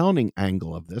the accounting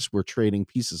angle of this. We're trading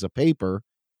pieces of paper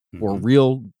for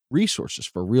real resources,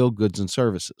 for real goods and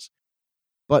services.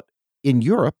 But in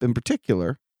Europe in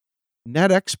particular,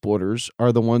 net exporters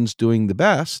are the ones doing the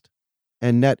best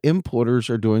and net importers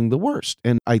are doing the worst.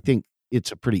 And I think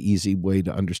it's a pretty easy way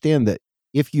to understand that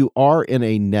if you are in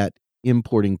a net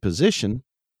importing position,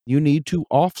 you need to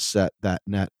offset that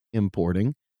net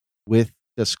importing with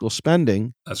fiscal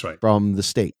spending That's right. from the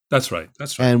state. That's right.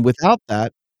 That's right. And without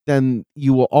that, then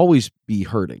you will always be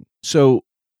hurting. So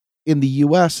in the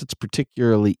US, it's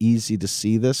particularly easy to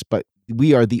see this, but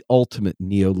we are the ultimate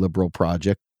neoliberal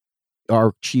project.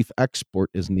 Our chief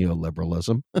export is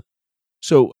neoliberalism.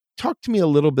 So talk to me a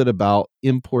little bit about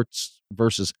imports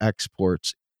versus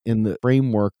exports in the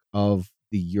framework of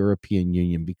the European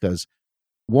Union, because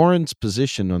Warren's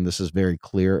position on this is very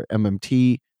clear.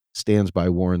 MMT stands by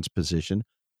Warren's position,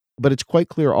 but it's quite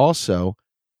clear also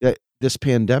that this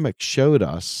pandemic showed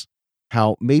us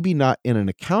how, maybe not in an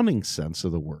accounting sense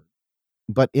of the word,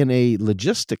 but in a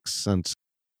logistics sense,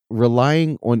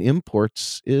 relying on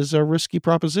imports is a risky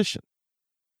proposition.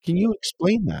 Can you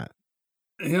explain that?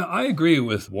 Yeah, I agree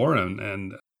with Warren.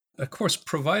 And of course,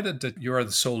 provided that you are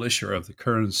the sole issuer of the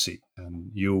currency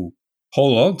and you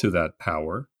hold on to that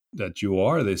power, that you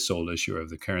are the sole issuer of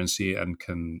the currency and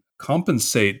can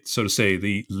compensate, so to say,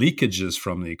 the leakages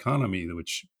from the economy,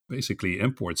 which basically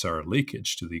imports are a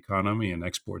leakage to the economy and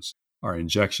exports are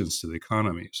injections to the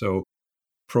economy. So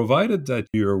provided that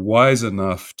you're wise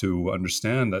enough to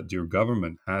understand that your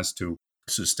government has to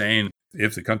sustain,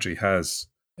 if the country has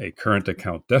a current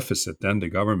account deficit, then the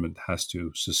government has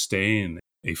to sustain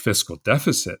a fiscal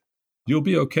deficit, you'll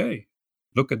be okay.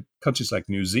 Look at countries like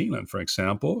New Zealand, for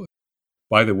example.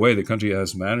 By the way, the country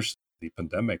has managed the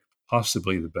pandemic,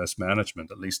 possibly the best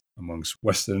management, at least amongst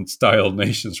Western-style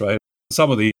nations, right?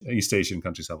 Some of the East Asian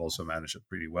countries have also managed it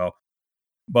pretty well.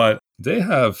 But they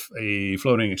have a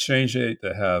floating exchange rate.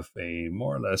 They have a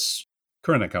more or less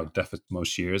current account deficit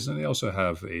most years, and they also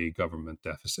have a government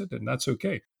deficit, and that's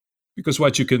okay. Because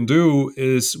what you can do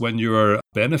is, when you're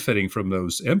benefiting from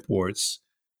those imports,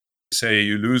 say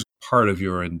you lose part of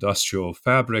your industrial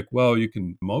fabric, well, you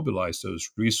can mobilize those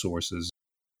resources.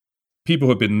 People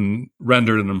who have been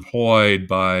rendered unemployed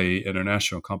by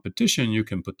international competition, you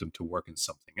can put them to work in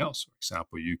something else. For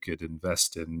example, you could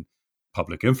invest in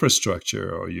public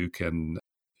infrastructure, or you can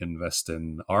invest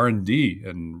in R&D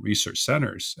and research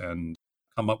centers and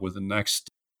come up with the next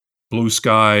blue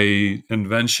sky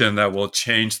invention that will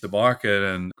change the market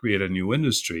and create a new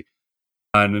industry.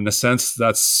 And in a sense,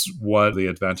 that's what the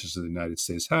advantage of the United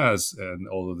States has. And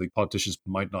although the politicians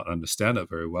might not understand it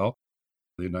very well,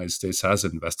 The United States has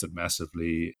invested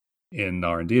massively in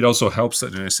R&D. It also helps that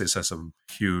the United States has a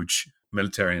huge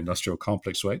military industrial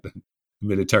complex, right?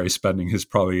 Military spending is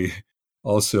probably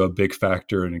also a big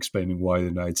factor in explaining why the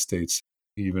United States,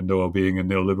 even though being a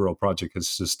neoliberal project, is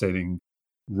sustaining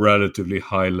relatively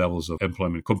high levels of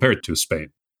employment compared to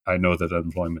Spain. I know that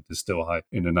unemployment is still high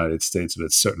in the United States, but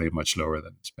it's certainly much lower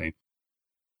than in Spain.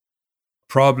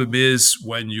 Problem is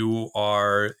when you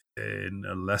are in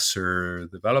a lesser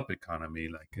developed economy,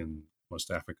 like in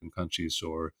most African countries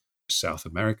or South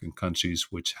American countries,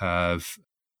 which have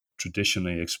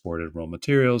traditionally exported raw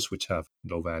materials, which have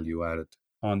low value added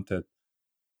content.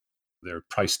 They're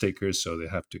price takers, so they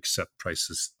have to accept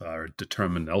prices that are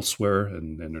determined elsewhere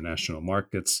in international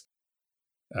markets,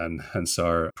 and hence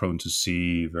are prone to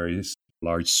see very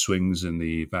large swings in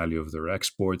the value of their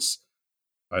exports.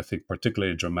 I think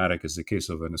particularly dramatic is the case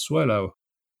of Venezuela.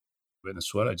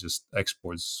 Venezuela just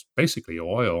exports basically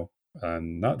oil,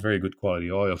 and not very good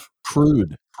quality oil.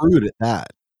 Crude at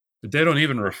that. They don't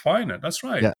even refine it. That's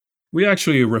right. Yeah. We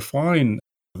actually refine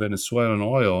Venezuelan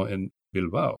oil in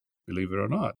Bilbao, believe it or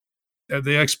not.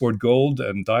 They export gold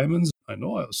and diamonds and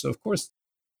oil. So, of course,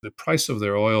 the price of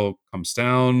their oil comes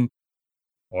down.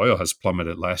 Oil has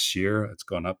plummeted last year. It's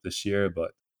gone up this year, but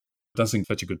it doesn't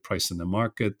fetch a good price in the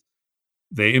market.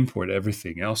 They import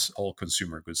everything else. All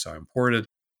consumer goods are imported.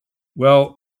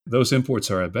 Well, those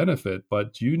imports are a benefit,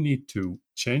 but you need to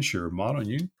change your model.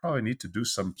 You probably need to do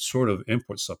some sort of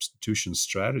import substitution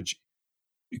strategy,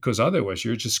 because otherwise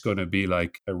you're just going to be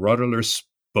like a rudderless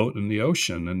boat in the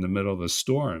ocean in the middle of a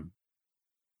storm.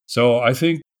 So I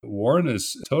think Warren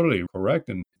is totally correct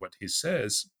in what he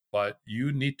says, but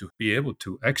you need to be able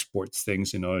to export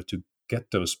things in order to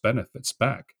get those benefits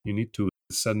back. You need to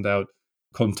send out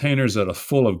containers that are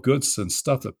full of goods and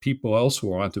stuff that people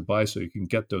elsewhere want to buy, so you can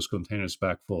get those containers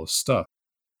back full of stuff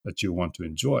that you want to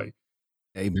enjoy.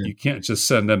 Amen. You can't just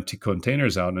send empty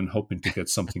containers out and hoping to get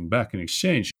something back in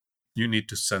exchange. You need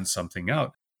to send something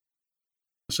out.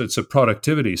 So it's a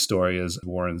productivity story, as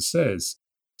Warren says.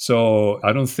 So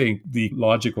I don't think the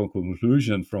logical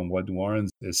conclusion from what Warren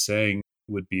is saying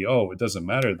would be, it doesn't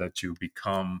matter that you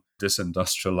become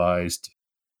disindustrialized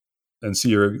and see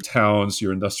your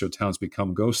industrial towns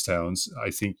become ghost towns.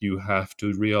 I think you have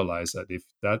to realize that if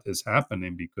that is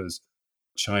happening because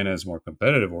China is more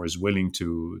competitive or is willing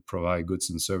to provide goods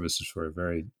and services for a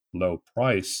very low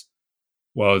price,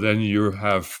 well, then you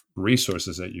have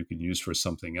resources that you can use for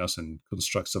something else and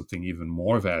construct something even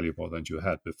more valuable than you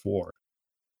had before.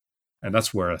 And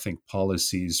that's where I think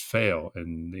policies fail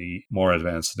in the more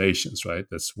advanced nations, right?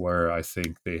 That's where I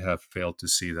think they have failed to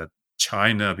see that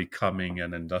China becoming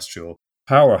an industrial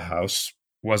powerhouse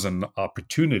was an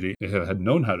opportunity. They had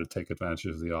known how to take advantage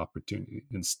of the opportunity.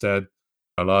 Instead,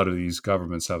 a lot of these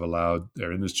governments have allowed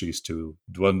their industries to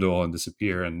dwindle and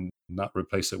disappear and not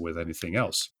replace it with anything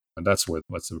else. And that's where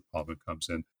the problem comes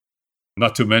in.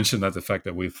 Not to mention that the fact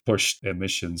that we've pushed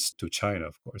emissions to China,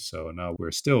 of course. So now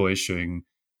we're still issuing,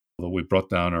 although we brought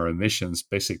down our emissions,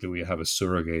 basically we have a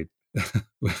surrogate.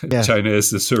 Yeah. China is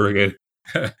the surrogate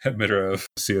emitter of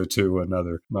CO2 and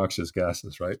other noxious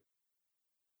gases, right?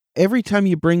 Every time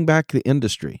you bring back the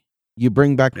industry, you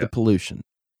bring back the pollution.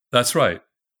 That's right.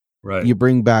 Right. You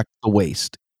bring back the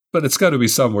waste. But it's got to be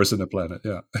somewhere in the planet,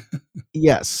 yeah.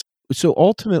 Yes. So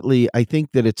ultimately, I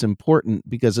think that it's important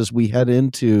because as we head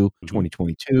into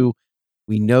 2022,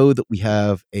 we know that we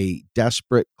have a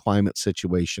desperate climate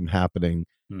situation happening,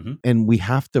 and we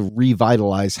have to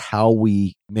revitalize how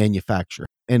we manufacture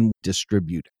and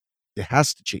distribute. It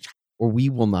has to change, or we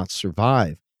will not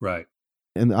survive. Right.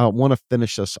 And I want to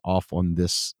finish us off on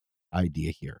this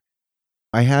idea here.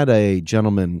 I had a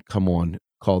gentleman come on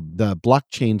called the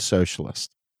Blockchain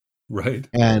Socialist. Right.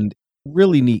 And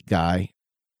really neat guy.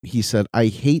 He said, I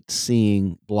hate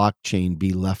seeing blockchain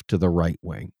be left to the right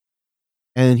wing.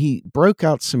 And he broke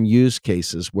out some use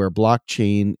cases where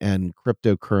blockchain and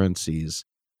cryptocurrencies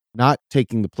not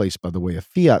taking the place, by the way, of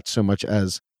fiat so much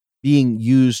as being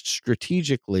used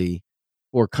strategically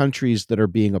for countries that are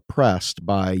being oppressed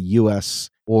by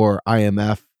US or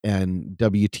IMF and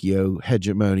WTO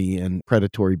hegemony and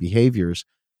predatory behaviors.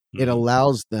 It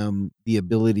allows them the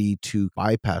ability to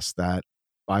bypass that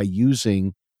by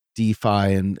using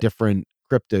DeFi and different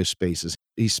crypto spaces.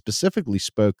 He specifically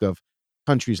spoke of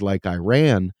countries like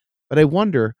Iran, but I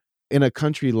wonder, in a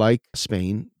country like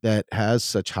Spain that has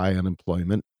such high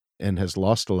unemployment and has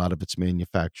lost a lot of its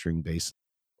manufacturing base,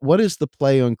 what is the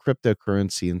play on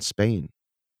cryptocurrency in Spain?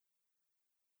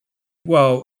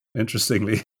 Well,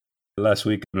 interestingly, last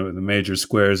week, the major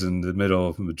squares in the middle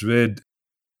of Madrid,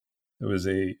 there was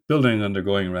a building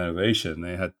undergoing renovation.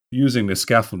 They had, using the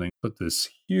scaffolding, put this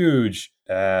huge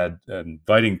ad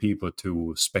inviting people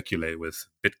to speculate with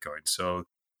Bitcoin. So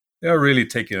they're really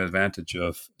taking advantage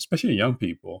of, especially young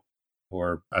people,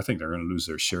 or I think they're going to lose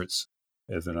their shirts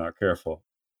if they're not careful.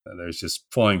 They're just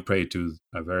falling prey to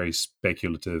a very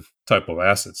speculative type of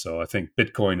asset. So I think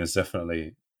Bitcoin is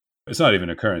definitely, it's not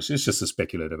even a currency, it's just a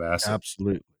speculative asset.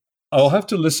 Absolutely. I'll have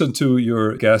to listen to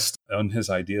your guest on his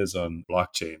ideas on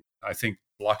blockchain. I think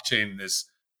blockchain is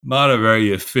not a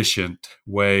very efficient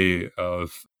way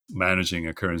of managing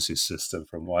a currency system.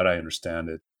 From what I understand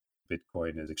it,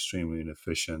 Bitcoin is extremely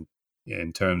inefficient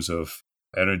in terms of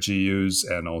energy use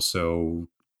and also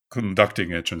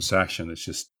conducting a transaction. It's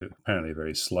just apparently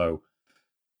very slow.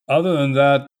 Other than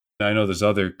that, I know there's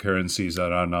other currencies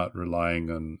that are not relying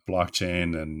on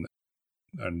blockchain and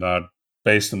are not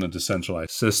based on a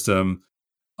decentralized system.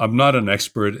 I'm not an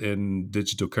expert in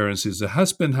digital currencies. There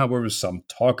has been, however, some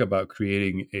talk about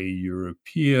creating a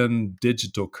European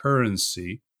digital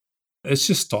currency. It's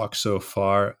just talk so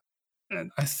far.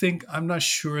 And I think I'm not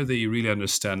sure they really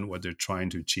understand what they're trying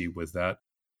to achieve with that.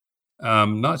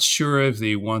 I'm not sure if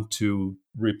they want to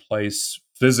replace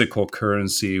physical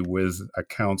currency with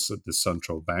accounts at the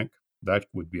central bank. That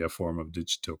would be a form of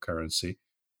digital currency.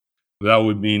 That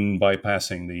would mean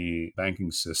bypassing the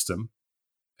banking system.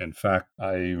 In fact,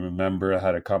 I remember I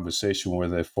had a conversation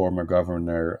with a former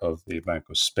governor of the Bank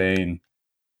of Spain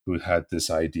who had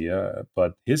this idea,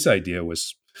 but his idea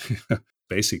was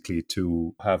basically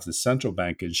to have the central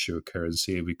bank issue a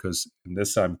currency because, and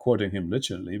this I'm quoting him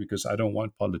literally, because I don't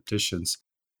want politicians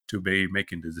to be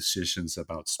making the decisions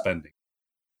about spending.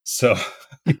 So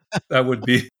that would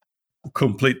be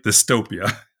complete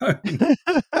dystopia.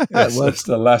 That's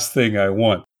the last thing I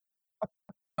want.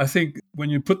 I think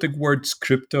when you put the words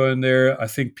crypto in there, I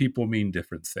think people mean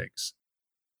different things.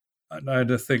 And I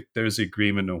don't think there's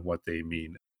agreement on what they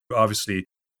mean. Obviously,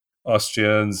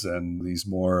 Austrians and these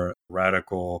more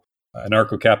radical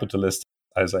anarcho-capitalists,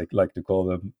 as I like to call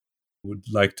them, would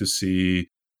like to see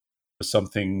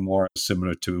something more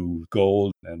similar to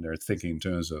gold. And they're thinking in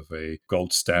terms of a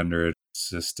gold standard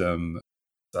system.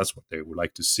 That's what they would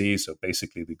like to see. So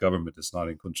basically, the government is not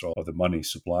in control of the money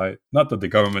supply. Not that the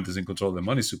government is in control of the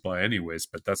money supply anyways,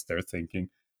 but that's their thinking.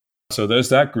 So there's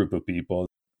that group of people,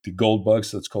 the gold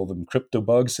bugs, let's call them crypto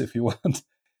bugs if you want.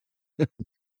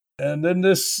 And then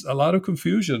there's a lot of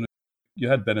confusion. You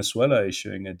had Venezuela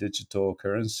issuing a digital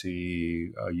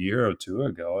currency a year or two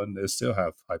ago, and they still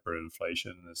have hyperinflation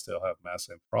and they still have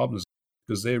massive problems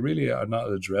because they really are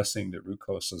not addressing the root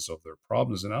causes of their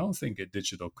problems. And I don't think a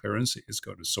digital currency is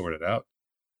going to sort it out.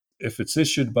 If it's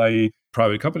issued by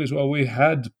private companies, well, we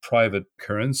had private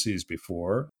currencies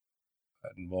before,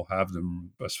 and we'll have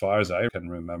them as far as I can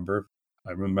remember.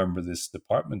 I remember this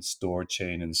department store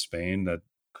chain in Spain that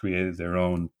created their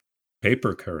own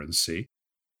paper currency.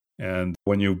 And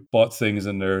when you bought things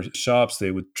in their shops,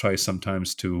 they would try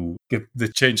sometimes to get the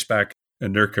change back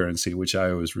in their currency, which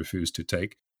I always refused to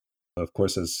take. Of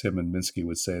course, as him and Minsky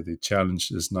would say, the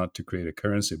challenge is not to create a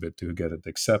currency, but to get it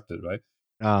accepted, right?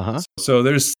 Uh-huh. So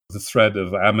there's the threat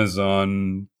of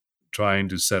Amazon trying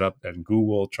to set up and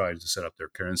Google trying to set up their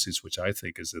currencies, which I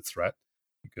think is a threat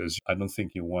because I don't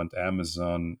think you want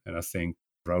Amazon. And I think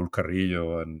Raul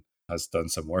Carrillo has done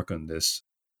some work on this.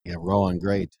 Yeah, Roland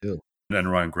Gray too. And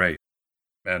Ryan Gray.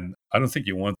 And I don't think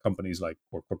you want companies like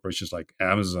or corporations like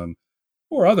Amazon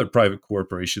or other private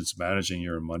corporations managing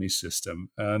your money system.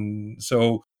 And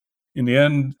so in the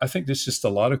end, I think there's just a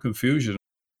lot of confusion.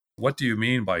 What do you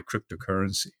mean by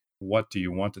cryptocurrency? What do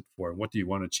you want it for? What do you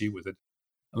want to achieve with it?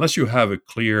 Unless you have a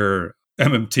clear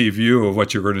MMT view of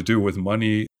what you're going to do with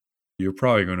money, you're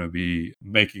probably going to be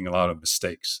making a lot of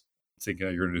mistakes, thinking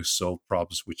that you're going to solve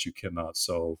problems which you cannot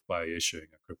solve by issuing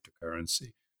a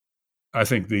cryptocurrency. I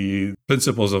think the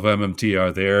principles of MMT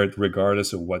are there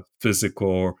regardless of what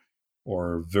physical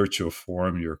or virtual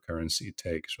form your currency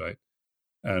takes, right?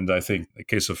 And I think the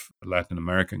case of Latin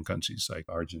American countries like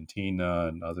Argentina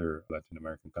and other Latin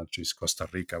American countries, Costa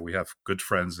Rica, we have good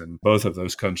friends in both of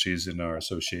those countries in our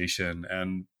association.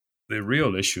 And the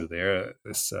real issue there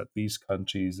is that these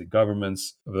countries, the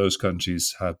governments of those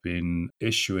countries have been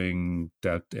issuing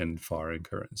debt in foreign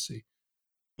currency.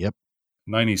 Yep.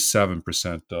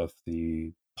 97% of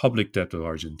the public debt of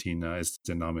Argentina is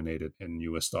denominated in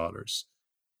US dollars.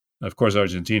 Of course,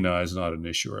 Argentina is not an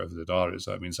issuer of the dollars.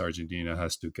 That means Argentina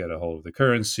has to get a hold of the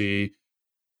currency.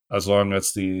 As long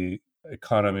as the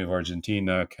economy of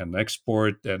Argentina can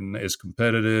export and is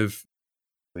competitive,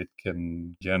 it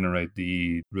can generate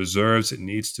the reserves it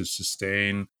needs to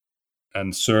sustain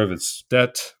and serve its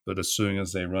debt. But as soon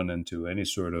as they run into any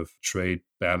sort of trade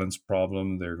balance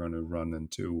problem, they're going to run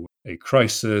into a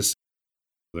crisis.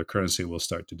 their currency will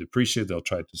start to depreciate. They'll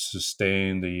try to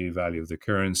sustain the value of the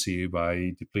currency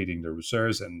by depleting their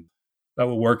reserves, and that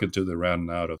will work until they run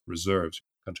out of reserves.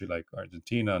 A country like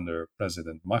Argentina, under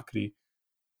President Macri,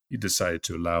 he decided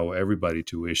to allow everybody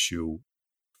to issue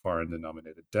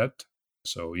foreign-denominated debt.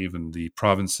 So even the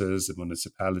provinces, the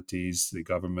municipalities, the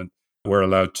government were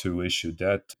allowed to issue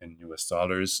debt in US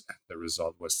dollars. The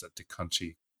result was that the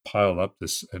country piled up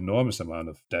this enormous amount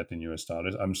of debt in US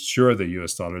dollars. I'm sure the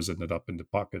US dollars ended up in the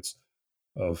pockets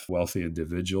of wealthy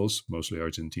individuals, mostly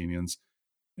Argentinians.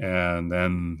 And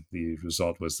then the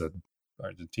result was that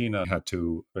Argentina had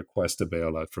to request a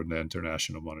bailout from the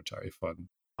International Monetary Fund.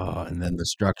 And then the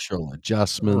structural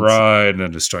adjustments. Right, and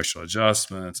then the structural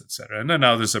adjustments, et cetera. And then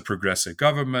now there's a progressive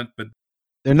government, but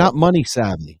they're not money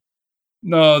savvy.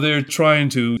 No, they're trying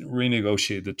to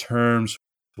renegotiate the terms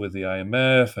with the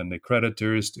IMF and the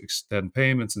creditors to extend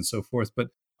payments and so forth. But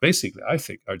basically, I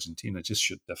think Argentina just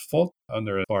should default on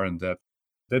their foreign debt.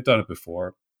 They've done it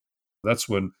before. That's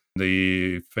when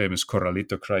the famous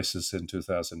Corralito crisis in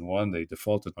 2001, they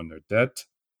defaulted on their debt.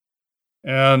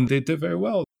 And they did very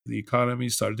well. The economy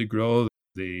started to grow.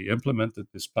 They implemented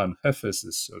this Plan Jefes,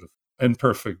 this sort of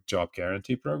imperfect job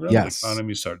guarantee program. Yes. The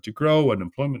economy started to grow and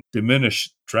employment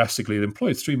diminished drastically. It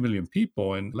employed 3 million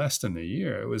people in less than a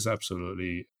year. It was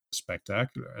absolutely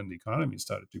spectacular. And the economy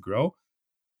started to grow.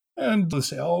 And they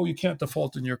say, oh, you can't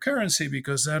default in your currency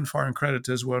because then foreign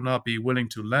creditors will not be willing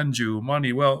to lend you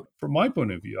money. Well, from my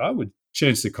point of view, I would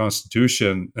change the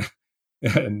constitution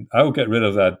and I would get rid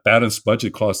of that balanced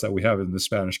budget clause that we have in the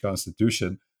Spanish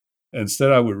constitution.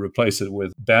 Instead, I would replace it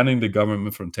with banning the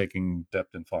government from taking debt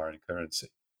in foreign currency.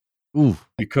 Ooh.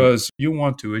 Because you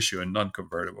want to issue a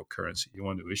non-convertible currency. You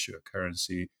want to issue a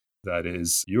currency that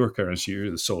is your currency. You're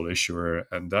the sole issuer.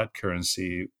 And that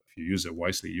currency, if you use it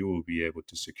wisely, you will be able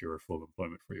to secure full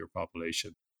employment for your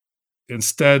population.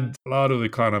 Instead, a lot of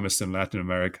economists in Latin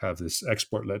America have this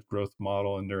export-led growth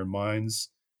model in their minds.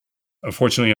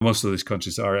 Unfortunately, most of these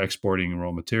countries are exporting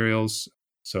raw materials.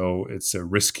 So it's a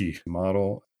risky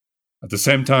model. At the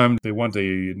same time, they want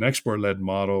an export-led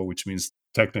model, which means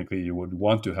technically you would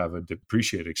want to have a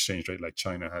depreciated exchange rate like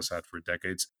China has had for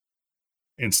decades.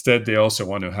 Instead, they also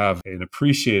want to have an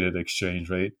appreciated exchange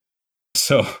rate.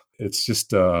 So it's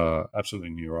just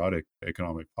absolutely neurotic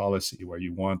economic policy where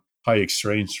you want high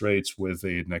exchange rates with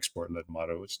an export-led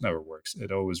model, which never works.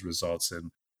 It always results in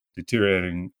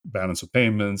deteriorating balance of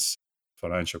payments,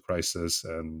 financial crisis,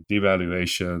 and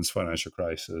devaluations, financial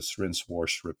crisis, rinse,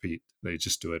 wash, repeat. They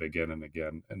just do it again and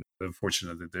again. And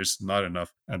unfortunately, there's not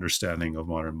enough understanding of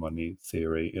modern money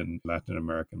theory in Latin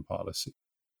American policy.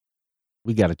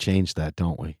 We got to change that,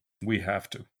 don't we? We have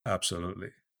to. Absolutely.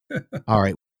 All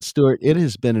right. Stuart, it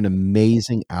has been an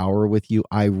amazing hour with you.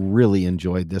 I really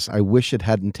enjoyed this. I wish it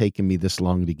hadn't taken me this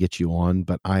long to get you on,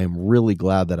 but I am really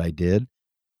glad that I did.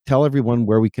 Tell everyone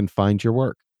where we can find your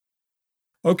work.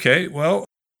 Okay, well,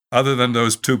 other than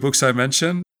those 2 books I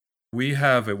mentioned, we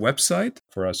have a website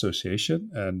for our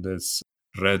association, and it's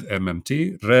Red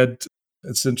MMT. Red,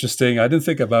 it's interesting. I didn't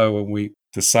think about it when we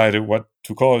decided what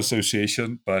to call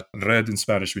association, but Red in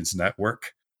Spanish means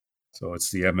network. So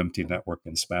it's the MMT network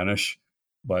in Spanish.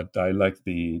 But I like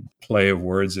the play of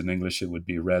words. In English, it would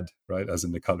be red, right? As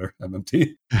in the color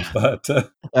MMT. But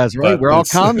that's right. We're all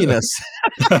communists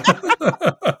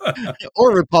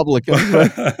or Republicans.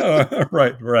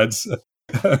 Right, Reds.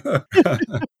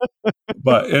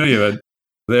 But anyway,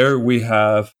 there we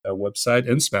have a website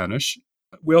in Spanish.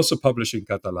 We also publish in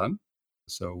Catalan.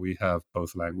 So we have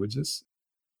both languages.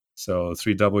 So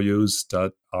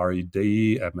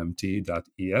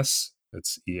 3ws.redmmt.es.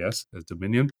 It's ES as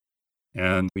Dominion.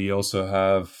 And we also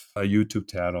have a YouTube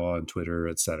channel and Twitter,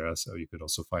 etc. So you could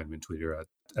also find me on Twitter at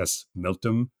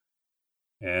smiltum.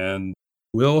 And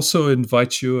we'll also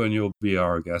invite you, and you'll be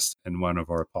our guest in one of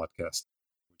our podcasts.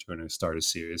 We're going to start a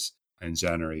series in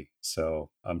January. So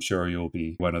I'm sure you'll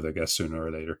be one of the guests sooner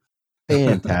or later.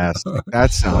 Fantastic.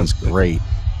 That sounds great.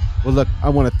 Well, look, I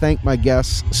want to thank my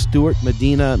guest, Stuart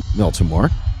Medina Miltimore.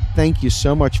 Thank you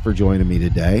so much for joining me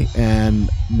today. And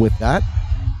with that,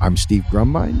 I'm Steve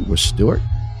Grumbine with Stuart.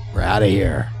 We're out of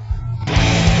here.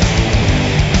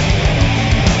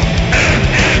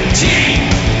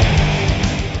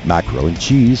 Macro and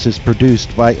Cheese is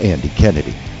produced by Andy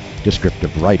Kennedy.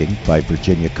 Descriptive writing by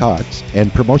Virginia Cox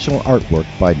and promotional artwork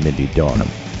by Mindy Donham.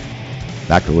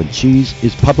 Macro and Cheese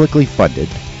is publicly funded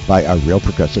by our Real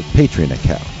Progressive Patreon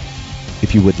account.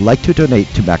 If you would like to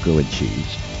donate to Macro and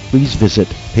Cheese, please visit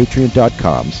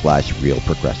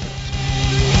patreon.com/realprogressives.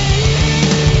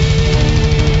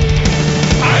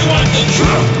 I want the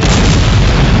truth.